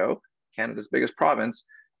Ontario, Canada's biggest province,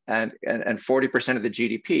 and 40% of the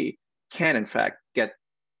GDP can in fact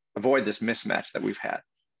avoid this mismatch that we've had?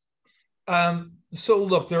 So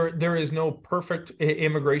look, there is no perfect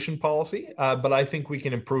immigration policy, but I think we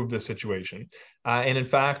can improve the situation. And in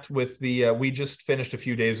fact, with we just finished a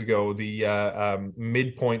few days ago the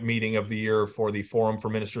midpoint meeting of the year for the Forum for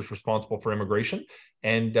Ministers Responsible for Immigration,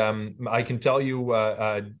 and I can tell you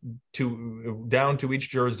down to each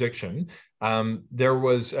jurisdiction, there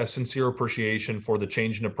was a sincere appreciation for the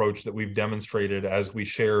change in approach that we've demonstrated as we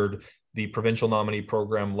shared the provincial nominee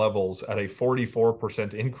program levels at a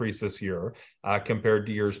 44% increase this year compared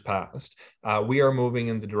to years past. We are moving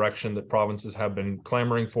in the direction that provinces have been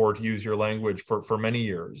clamoring for, to use your language, for many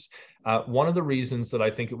years. One of the reasons that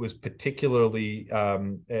I think it was particularly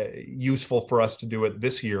useful for us to do it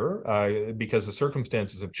this year, because the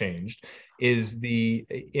circumstances have changed, is the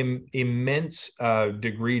immense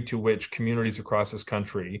degree to which communities across this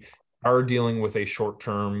country are dealing with a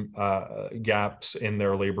short-term gaps in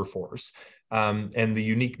their labor force. and the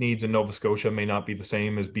unique needs in Nova Scotia may not be the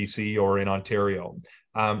same as BC or in Ontario.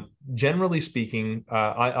 Generally speaking,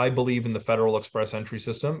 I believe in the federal express entry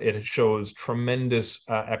system. It shows tremendous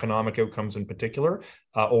economic outcomes in particular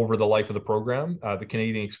over the life of the program. The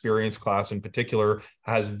Canadian Experience class in particular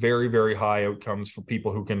has very, very high outcomes for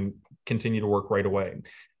people who can continue to work right away.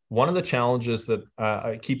 One of the challenges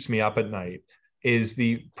that keeps me up at night is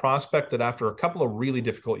the prospect that after a couple of really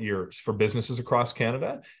difficult years for businesses across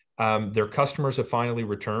Canada, their customers have finally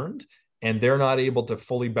returned, and they're not able to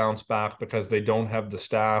fully bounce back because they don't have the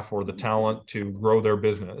staff or the talent to grow their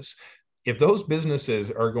business. If those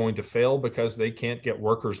businesses are going to fail because they can't get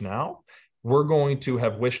workers now, we're going to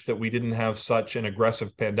have wished that we didn't have such an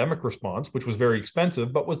aggressive pandemic response, which was very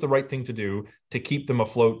expensive, but was the right thing to do to keep them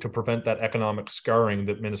afloat, to prevent that economic scarring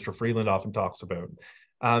that Minister Freeland often talks about.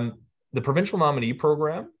 The provincial nominee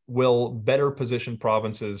program will better position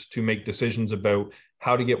provinces to make decisions about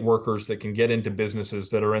how to get workers that can get into businesses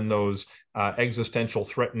that are in those existential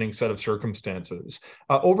threatening set of circumstances.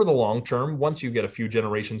 Over the long term, once you get a few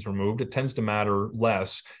generations removed, it tends to matter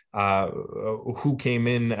less who came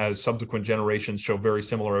in, as subsequent generations show very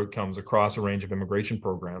similar outcomes across a range of immigration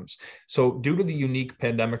programs. So due to the unique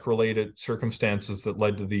pandemic-related circumstances that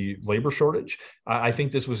led to the labor shortage, I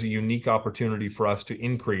think this was a unique opportunity for us to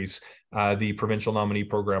increase the provincial nominee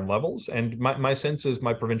program levels. And my sense is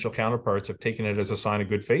my provincial counterparts have taken it as a sign of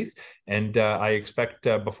good faith. And I expect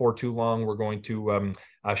before too long, we're going to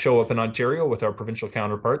show up in Ontario with our provincial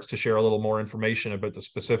counterparts to share a little more information about the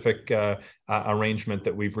specific arrangement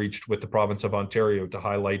that we've reached with the province of Ontario to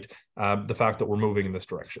highlight the fact that we're moving in this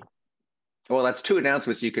direction. Well, that's two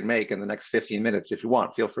announcements you can make in the next 15 minutes if you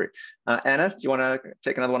want. Feel free. Anna, do you want to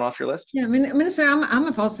take another one off your list? Yeah, Minister, I'm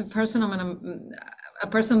a positive person. I'm a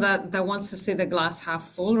person that wants to see the glass half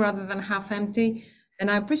full rather than half empty.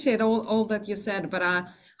 And I appreciate all that you said, but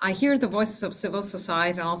I hear the voices of civil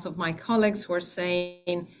society and also of my colleagues who are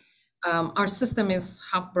saying our system is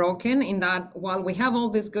half broken, in that while we have all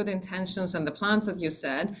these good intentions and the plans that you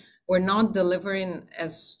said, we're not delivering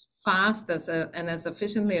as fast and as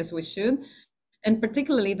efficiently as we should. And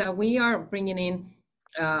particularly that we are bringing in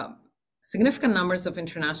significant numbers of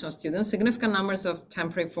international students, significant numbers of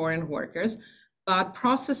temporary foreign workers, but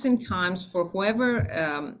processing times for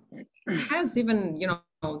whoever has even,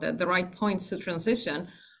 the right points to transition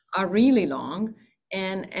are really long,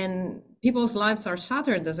 and people's lives are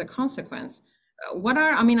shattered as a consequence.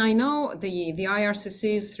 I know the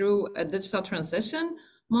IRCC is through a digital transition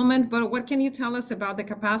moment, but what can you tell us about the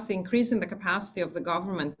capacity, increasing the capacity of the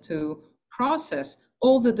government to process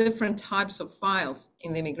all the different types of files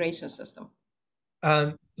in the immigration system?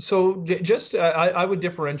 So just I would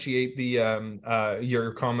differentiate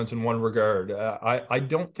your comments in one regard. I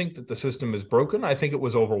don't think that the system is broken. I think it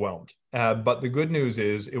was overwhelmed. But the good news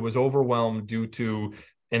is it was overwhelmed due to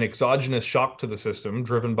an exogenous shock to the system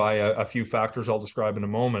driven by a few factors I'll describe in a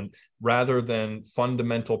moment, rather than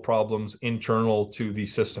fundamental problems internal to the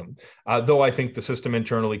system. Though I think the system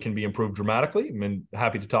internally can be improved dramatically. I'm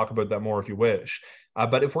happy to talk about that more if you wish.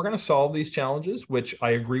 But if we're going to solve these challenges, which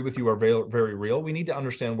I agree with you are very, very real, we need to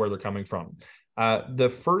understand where they're coming from. The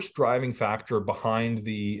first driving factor behind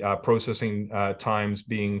the processing times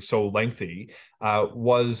being so lengthy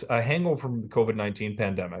was a hangover from the COVID-19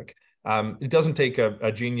 pandemic. It doesn't take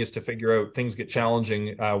a genius to figure out things get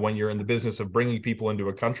challenging when you're in the business of bringing people into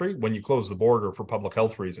a country when you close the border for public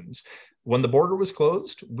health reasons. When the border was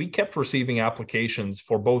closed, we kept receiving applications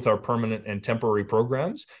for both our permanent and temporary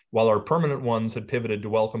programs, while our permanent ones had pivoted to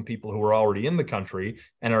welcome people who were already in the country,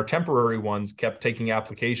 and our temporary ones kept taking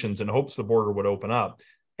applications in hopes the border would open up.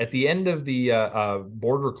 At the end of the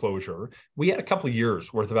border closure, we had a couple of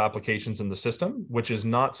years worth of applications in the system, which is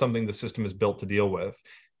not something the system is built to deal with.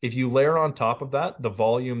 If you layer on top of that the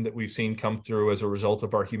volume that we've seen come through as a result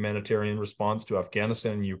of our humanitarian response to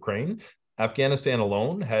Afghanistan and Ukraine, Afghanistan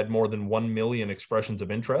alone had more than 1 million expressions of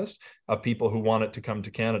interest of people who wanted to come to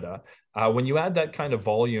Canada. When you add that kind of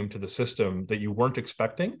volume to the system that you weren't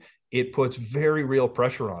expecting, it puts very real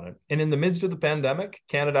pressure on it. And in the midst of the pandemic,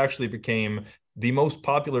 Canada actually became the most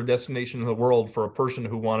popular destination in the world for a person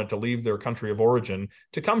who wanted to leave their country of origin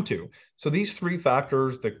to come to. So these three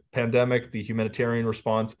factors, the pandemic, the humanitarian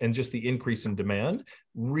response, and just the increase in demand,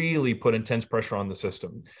 really put intense pressure on the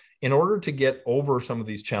system. In order to get over some of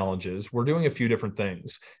these challenges, we're doing a few different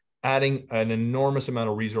things. adding an enormous amount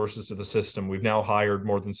of resources to the system. We've now hired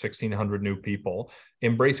more than 1,600 new people,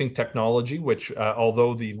 embracing technology, which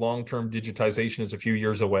although the long-term digitization is a few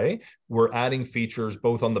years away, we're adding features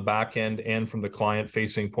both on the back end and from the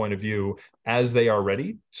client-facing point of view as they are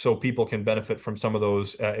ready, so people can benefit from some of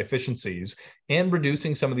those efficiencies, and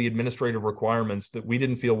reducing some of the administrative requirements that we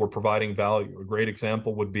didn't feel were providing value. A great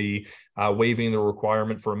example would be waiving the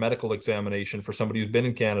requirement for a medical examination for somebody who's been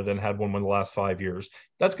in Canada and had one in the last 5 years.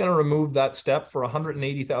 That's going to remove that step for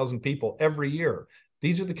 180,000 people every year.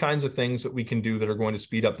 These are the kinds of things that we can do that are going to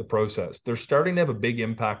speed up the process. They're starting to have a big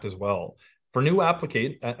impact as well. For new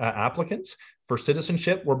applicants, for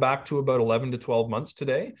citizenship, we're back to about 11 to 12 months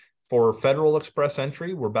today. For federal express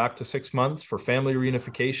entry, we're back to 6 months. For family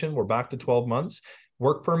reunification, we're back to 12 months.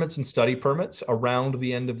 Work permits and study permits, around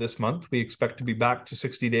the end of this month, we expect to be back to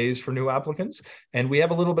 60 days for new applicants. And we have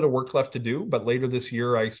a little bit of work left to do, but later this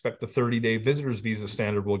year, I expect the 30-day visitor's visa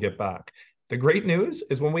standard will get back. The great news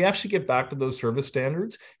is when we actually get back to those service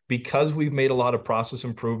standards, because we've made a lot of process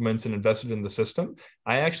improvements and invested in the system,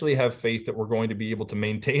 I actually have faith that we're going to be able to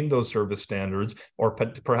maintain those service standards or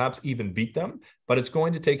perhaps even beat them. But it's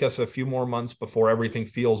going to take us a few more months before everything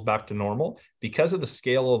feels back to normal because of the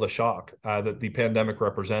scale of the shock that the pandemic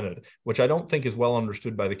represented, which I don't think is well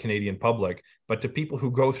understood by the Canadian public. But to people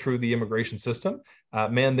who go through the immigration system,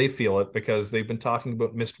 man, they feel it because they've been talking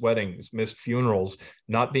about missed weddings, missed funerals,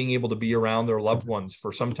 not being able to be around their loved ones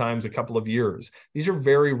for sometimes a couple of years. These are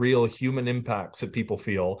very real human impacts that people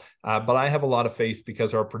feel. But I have a lot of faith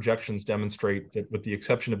because our projections demonstrate that with the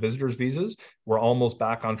exception of visitors visas, we're almost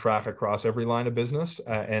back on track across every line of business.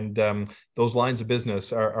 Those lines of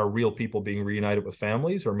business are real people being reunited with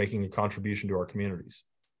families or making a contribution to our communities.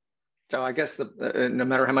 So I guess no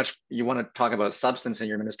matter how much you want to talk about substance in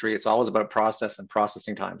your ministry, it's always about process and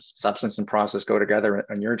processing times. Substance and process go together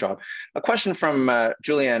in your job. A question from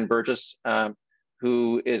Julianne Burgess,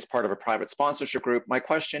 who is part of a private sponsorship group. My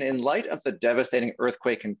question, in light of the devastating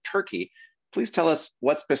earthquake in Turkey, please tell us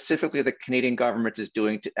what specifically the Canadian government is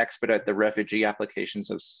doing to expedite the refugee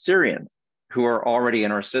applications of Syrians who are already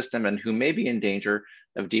in our system and who may be in danger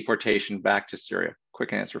of deportation back to Syria.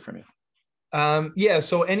 Quick answer from you.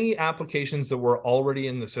 So any applications that were already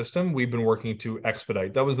in the system, we've been working to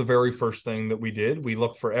expedite. That was the very first thing that we did. We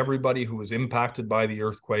looked for everybody who was impacted by the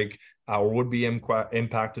earthquake or would be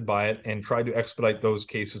impacted by it and tried to expedite those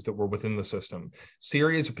cases that were within the system.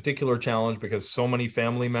 Syria is a particular challenge because so many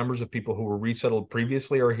family members of people who were resettled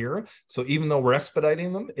previously are here. So even though we're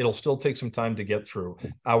expediting them, it'll still take some time to get through.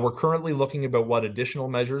 We're currently looking about what additional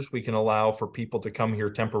measures we can allow for people to come here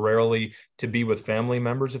temporarily to be with family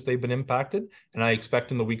members if they've been impacted. And I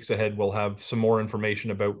expect in the weeks ahead, we'll have some more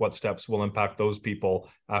information about what steps will impact those people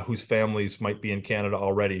whose families might be in Canada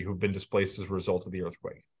already who've been displaced as a result of the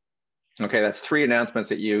earthquake. Okay, that's 3 announcements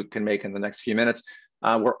that you can make in the next few minutes.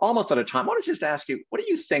 We're almost out of time. I want to just ask you, what do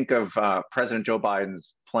you think of President Joe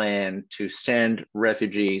Biden's plan to send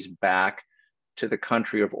refugees back to the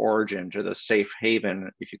country of origin, to the safe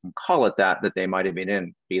haven, if you can call it that they might have been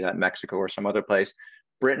in, be that Mexico or some other place?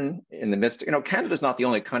 Britain, in the midst, Canada's not the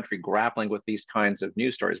only country grappling with these kinds of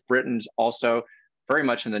news stories. Britain's also very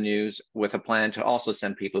much in the news with a plan to also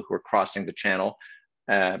send people who are crossing the channel.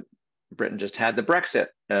 Britain just had the Brexit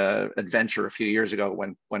adventure a few years ago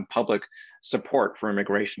when public support for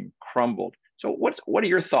immigration crumbled. So what are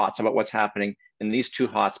your thoughts about what's happening in these two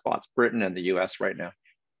hotspots, Britain and the US right now?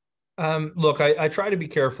 Look, I try to be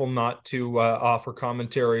careful not to offer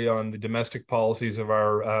commentary on the domestic policies of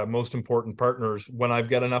our most important partners when I've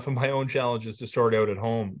got enough of my own challenges to sort out at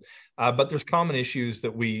home. But there's common issues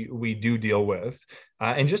that we do deal with.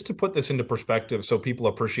 And just to put this into perspective so people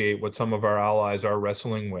appreciate what some of our allies are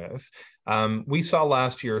wrestling with, we saw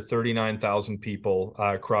last year 39,000 people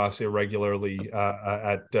cross irregularly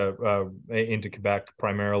into Quebec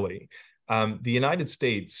primarily. The United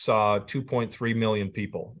States saw 2.3 million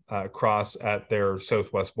people cross at their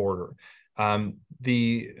southwest border.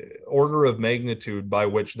 The order of magnitude by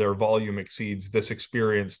which their volume exceeds this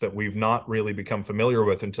experience that we've not really become familiar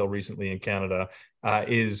with until recently in Canada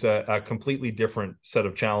is a completely different set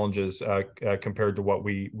of challenges compared to what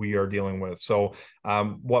we are dealing with. So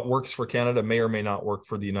what works for Canada may or may not work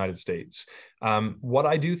for the United States. What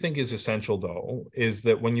I do think is essential, though, is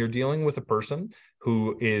that when you're dealing with a person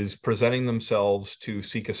who is presenting themselves to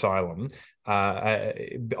seek asylum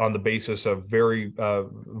on the basis of very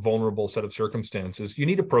vulnerable set of circumstances, you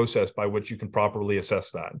need a process by which you can properly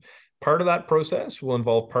assess that. Part of that process will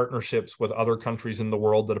involve partnerships with other countries in the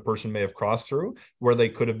world that a person may have crossed through, where they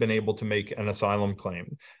could have been able to make an asylum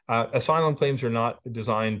claim. Asylum claims are not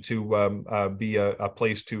designed to be a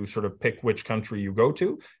place to sort of pick which country you go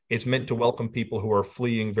to. It's meant to welcome people who are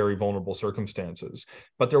fleeing very vulnerable circumstances.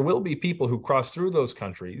 But there will be people who cross through those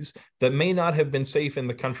countries that may not have been safe in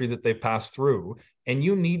the country that they passed through. And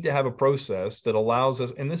you need to have a process that allows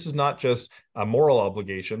us, and this is not just a moral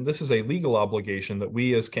obligation, this is a legal obligation that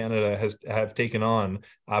we as Canada have taken on,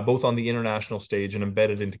 both on the international stage and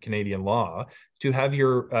embedded into Canadian law, to have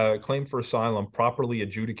your claim for asylum properly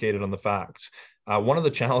adjudicated on the facts. One of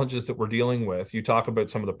the challenges that we're dealing with, you talk about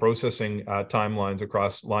some of the processing timelines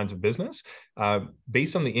across lines of business.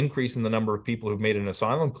 Based on the increase in the number of people who've made an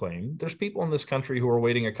asylum claim, there's people in this country who are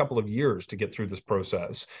waiting a couple of years to get through this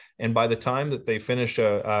process. And by the time that they finish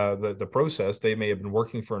the process, they may have been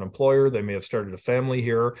working for an employer, they may have started a family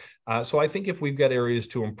here. So I think if we've got areas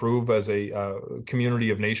to improve as a community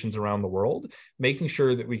of nations around the world, making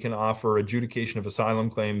sure that we can offer adjudication of asylum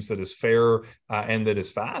claims that is fair and that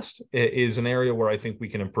is fast is an area where I think we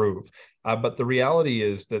can improve. But the reality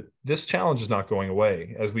is that this challenge is not going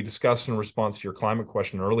away. As we discussed in response to your climate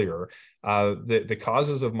question earlier, the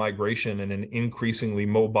causes of migration in an increasingly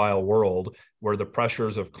mobile world where the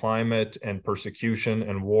pressures of climate and persecution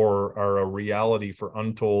and war are a reality for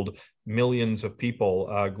untold millions of people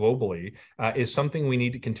globally is something we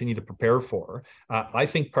need to continue to prepare for. I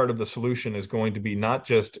think part of the solution is going to be not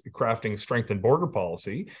just crafting strengthened border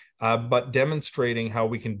policy, but demonstrating how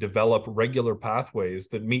we can develop regular pathways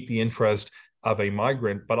that meet the interest of a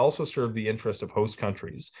migrant, but also serve the interest of host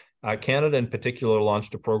countries. Canada in particular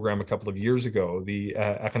launched a program a couple of years ago, the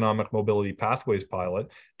Economic Mobility Pathways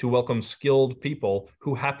Pilot, to welcome skilled people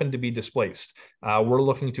who happen to be displaced. We're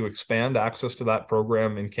looking to expand access to that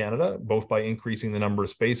program in Canada, both by increasing the number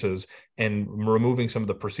of spaces and removing some of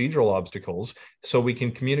the procedural obstacles, so we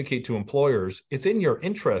can communicate to employers, it's in your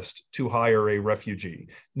interest to hire a refugee,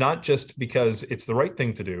 not just because it's the right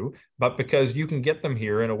thing to do, but because you can get them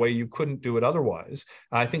here in a way you couldn't do it otherwise.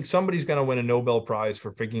 I think somebody's going to win a Nobel Prize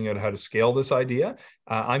for figuring out how to scale this idea.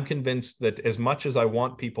 I'm convinced that as much as I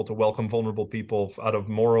want people to welcome vulnerable people out of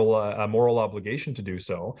moral obligation to do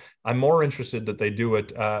so, I'm more interested that they do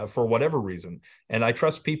it for whatever reason. And I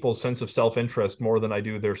trust people's sense of self-interest more than I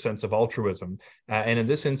do their sense of altruism. And in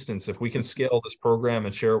this instance, if we can scale this program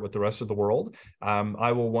and share it with the rest of the world,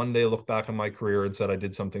 I will one day look back on my career and say I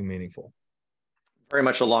did something meaningful. Very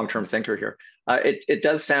much a long-term thinker here. It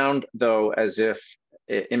does sound, though, as if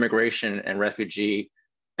immigration and refugee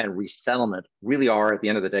and resettlement really are, at the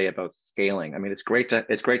end of the day, about scaling. I mean, it's great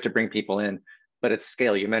to bring people in, but it's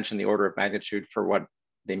scale. You mentioned the order of magnitude for what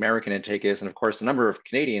the American intake is, and of course, the number of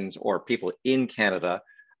Canadians or people in Canada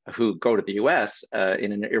who go to the US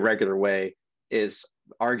in an irregular way is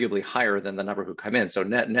arguably higher than the number who come in. So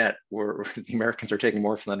net, the Americans are taking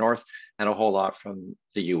more from the North and a whole lot from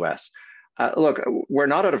the US. Look, we're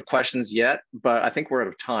not out of questions yet, but I think we're out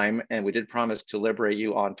of time, and we did promise to liberate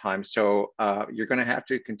you on time. So you're going to have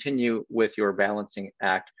to continue with your balancing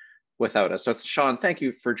act without us. So Sean, thank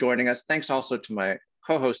you for joining us. Thanks also to my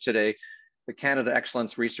co-host today, the Canada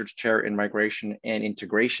Excellence Research Chair in Migration and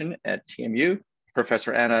Integration at TMU,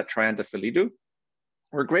 Professor Anna Triandafyllidou.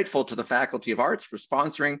 We're grateful to the Faculty of Arts for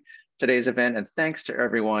sponsoring today's event, and thanks to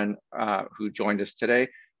everyone who joined us today.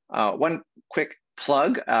 One quick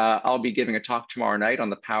plug, I'll be giving a talk tomorrow night on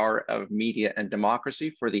the power of media and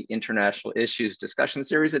democracy for the International Issues Discussion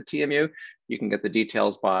Series at TMU. You can get the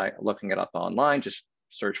details by looking it up online. Just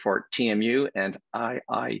search for TMU and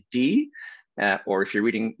IID. Or if you're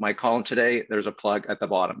reading my column today, there's a plug at the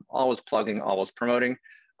bottom. Always plugging, always promoting,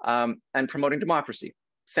 and promoting democracy.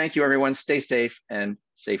 Thank you, everyone. Stay safe and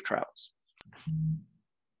safe travels.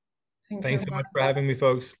 Thanks so much for having me,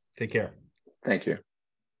 folks. Take care. Thank you.